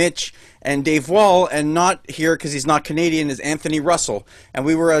today, Mitch and Dave Wall, and not here because he's not Canadian is Anthony Russell, and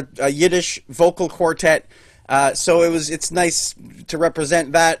we were a Yiddish vocal quartet. So it's nice to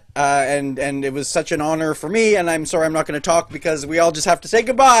represent that, and it was such an honor for me, and I'm sorry I'm not going to talk because we all just have to say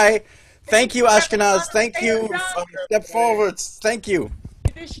goodbye. Thank you, Ashkenaz. Thank you, Step Forverts. Thank you.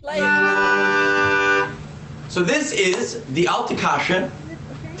 So this is the Alte Kasche,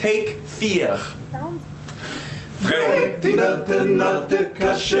 take 4. Frank die Alte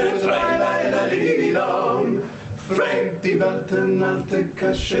Kasche, tra-la-la-li-li-dom. Frank die Alte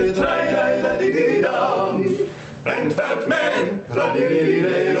Kasche, tra-la-la-li-li-dom. Frank fährt man,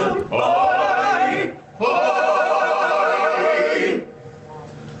 tra-li-li-li-dom. Oi, oi.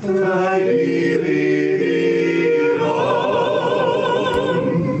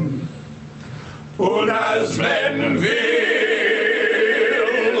 Und als wenn will,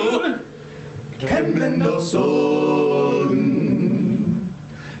 kann man doch so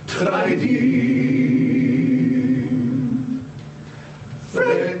Frank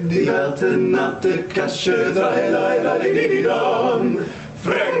die alte Kasche, drei-la-la-li-li-dom.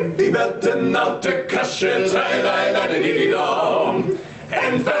 Frank die alte Kasche, drei-la-la-li-li-dom.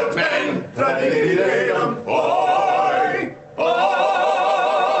 En fährt man, drei-la-li-li-dom. Oi, oi,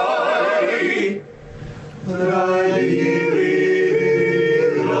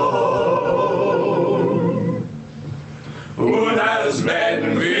 drei-li-li-dom. Und als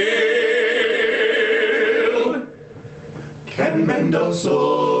man will, kann man doch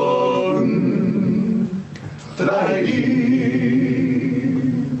so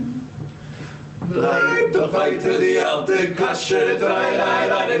Bleibt doch weiter die alte Kasche,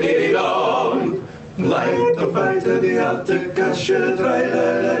 drei-la-la-li-li-dom. Bleibt doch weiter die alte Kasche,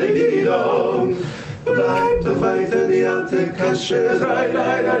 drei-la-la-di-di-dom. Bleibt doch weiter die alte Kasche,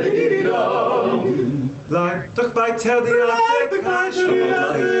 drei-la-la-di-di-dom. Bleibt doch weiter die alte Kasche.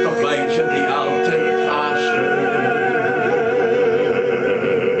 Bleibt doch weiter die alte Kasche.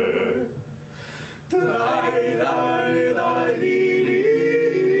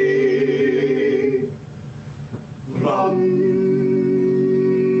 Drei-la-la-di-di-dom.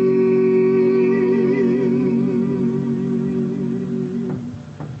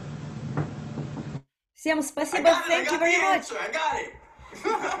 Всем спасибо. Thank you very much. I got it.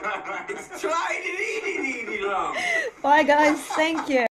 It's try-di-di-di-di-di-dum. Bye, guys. Thank you.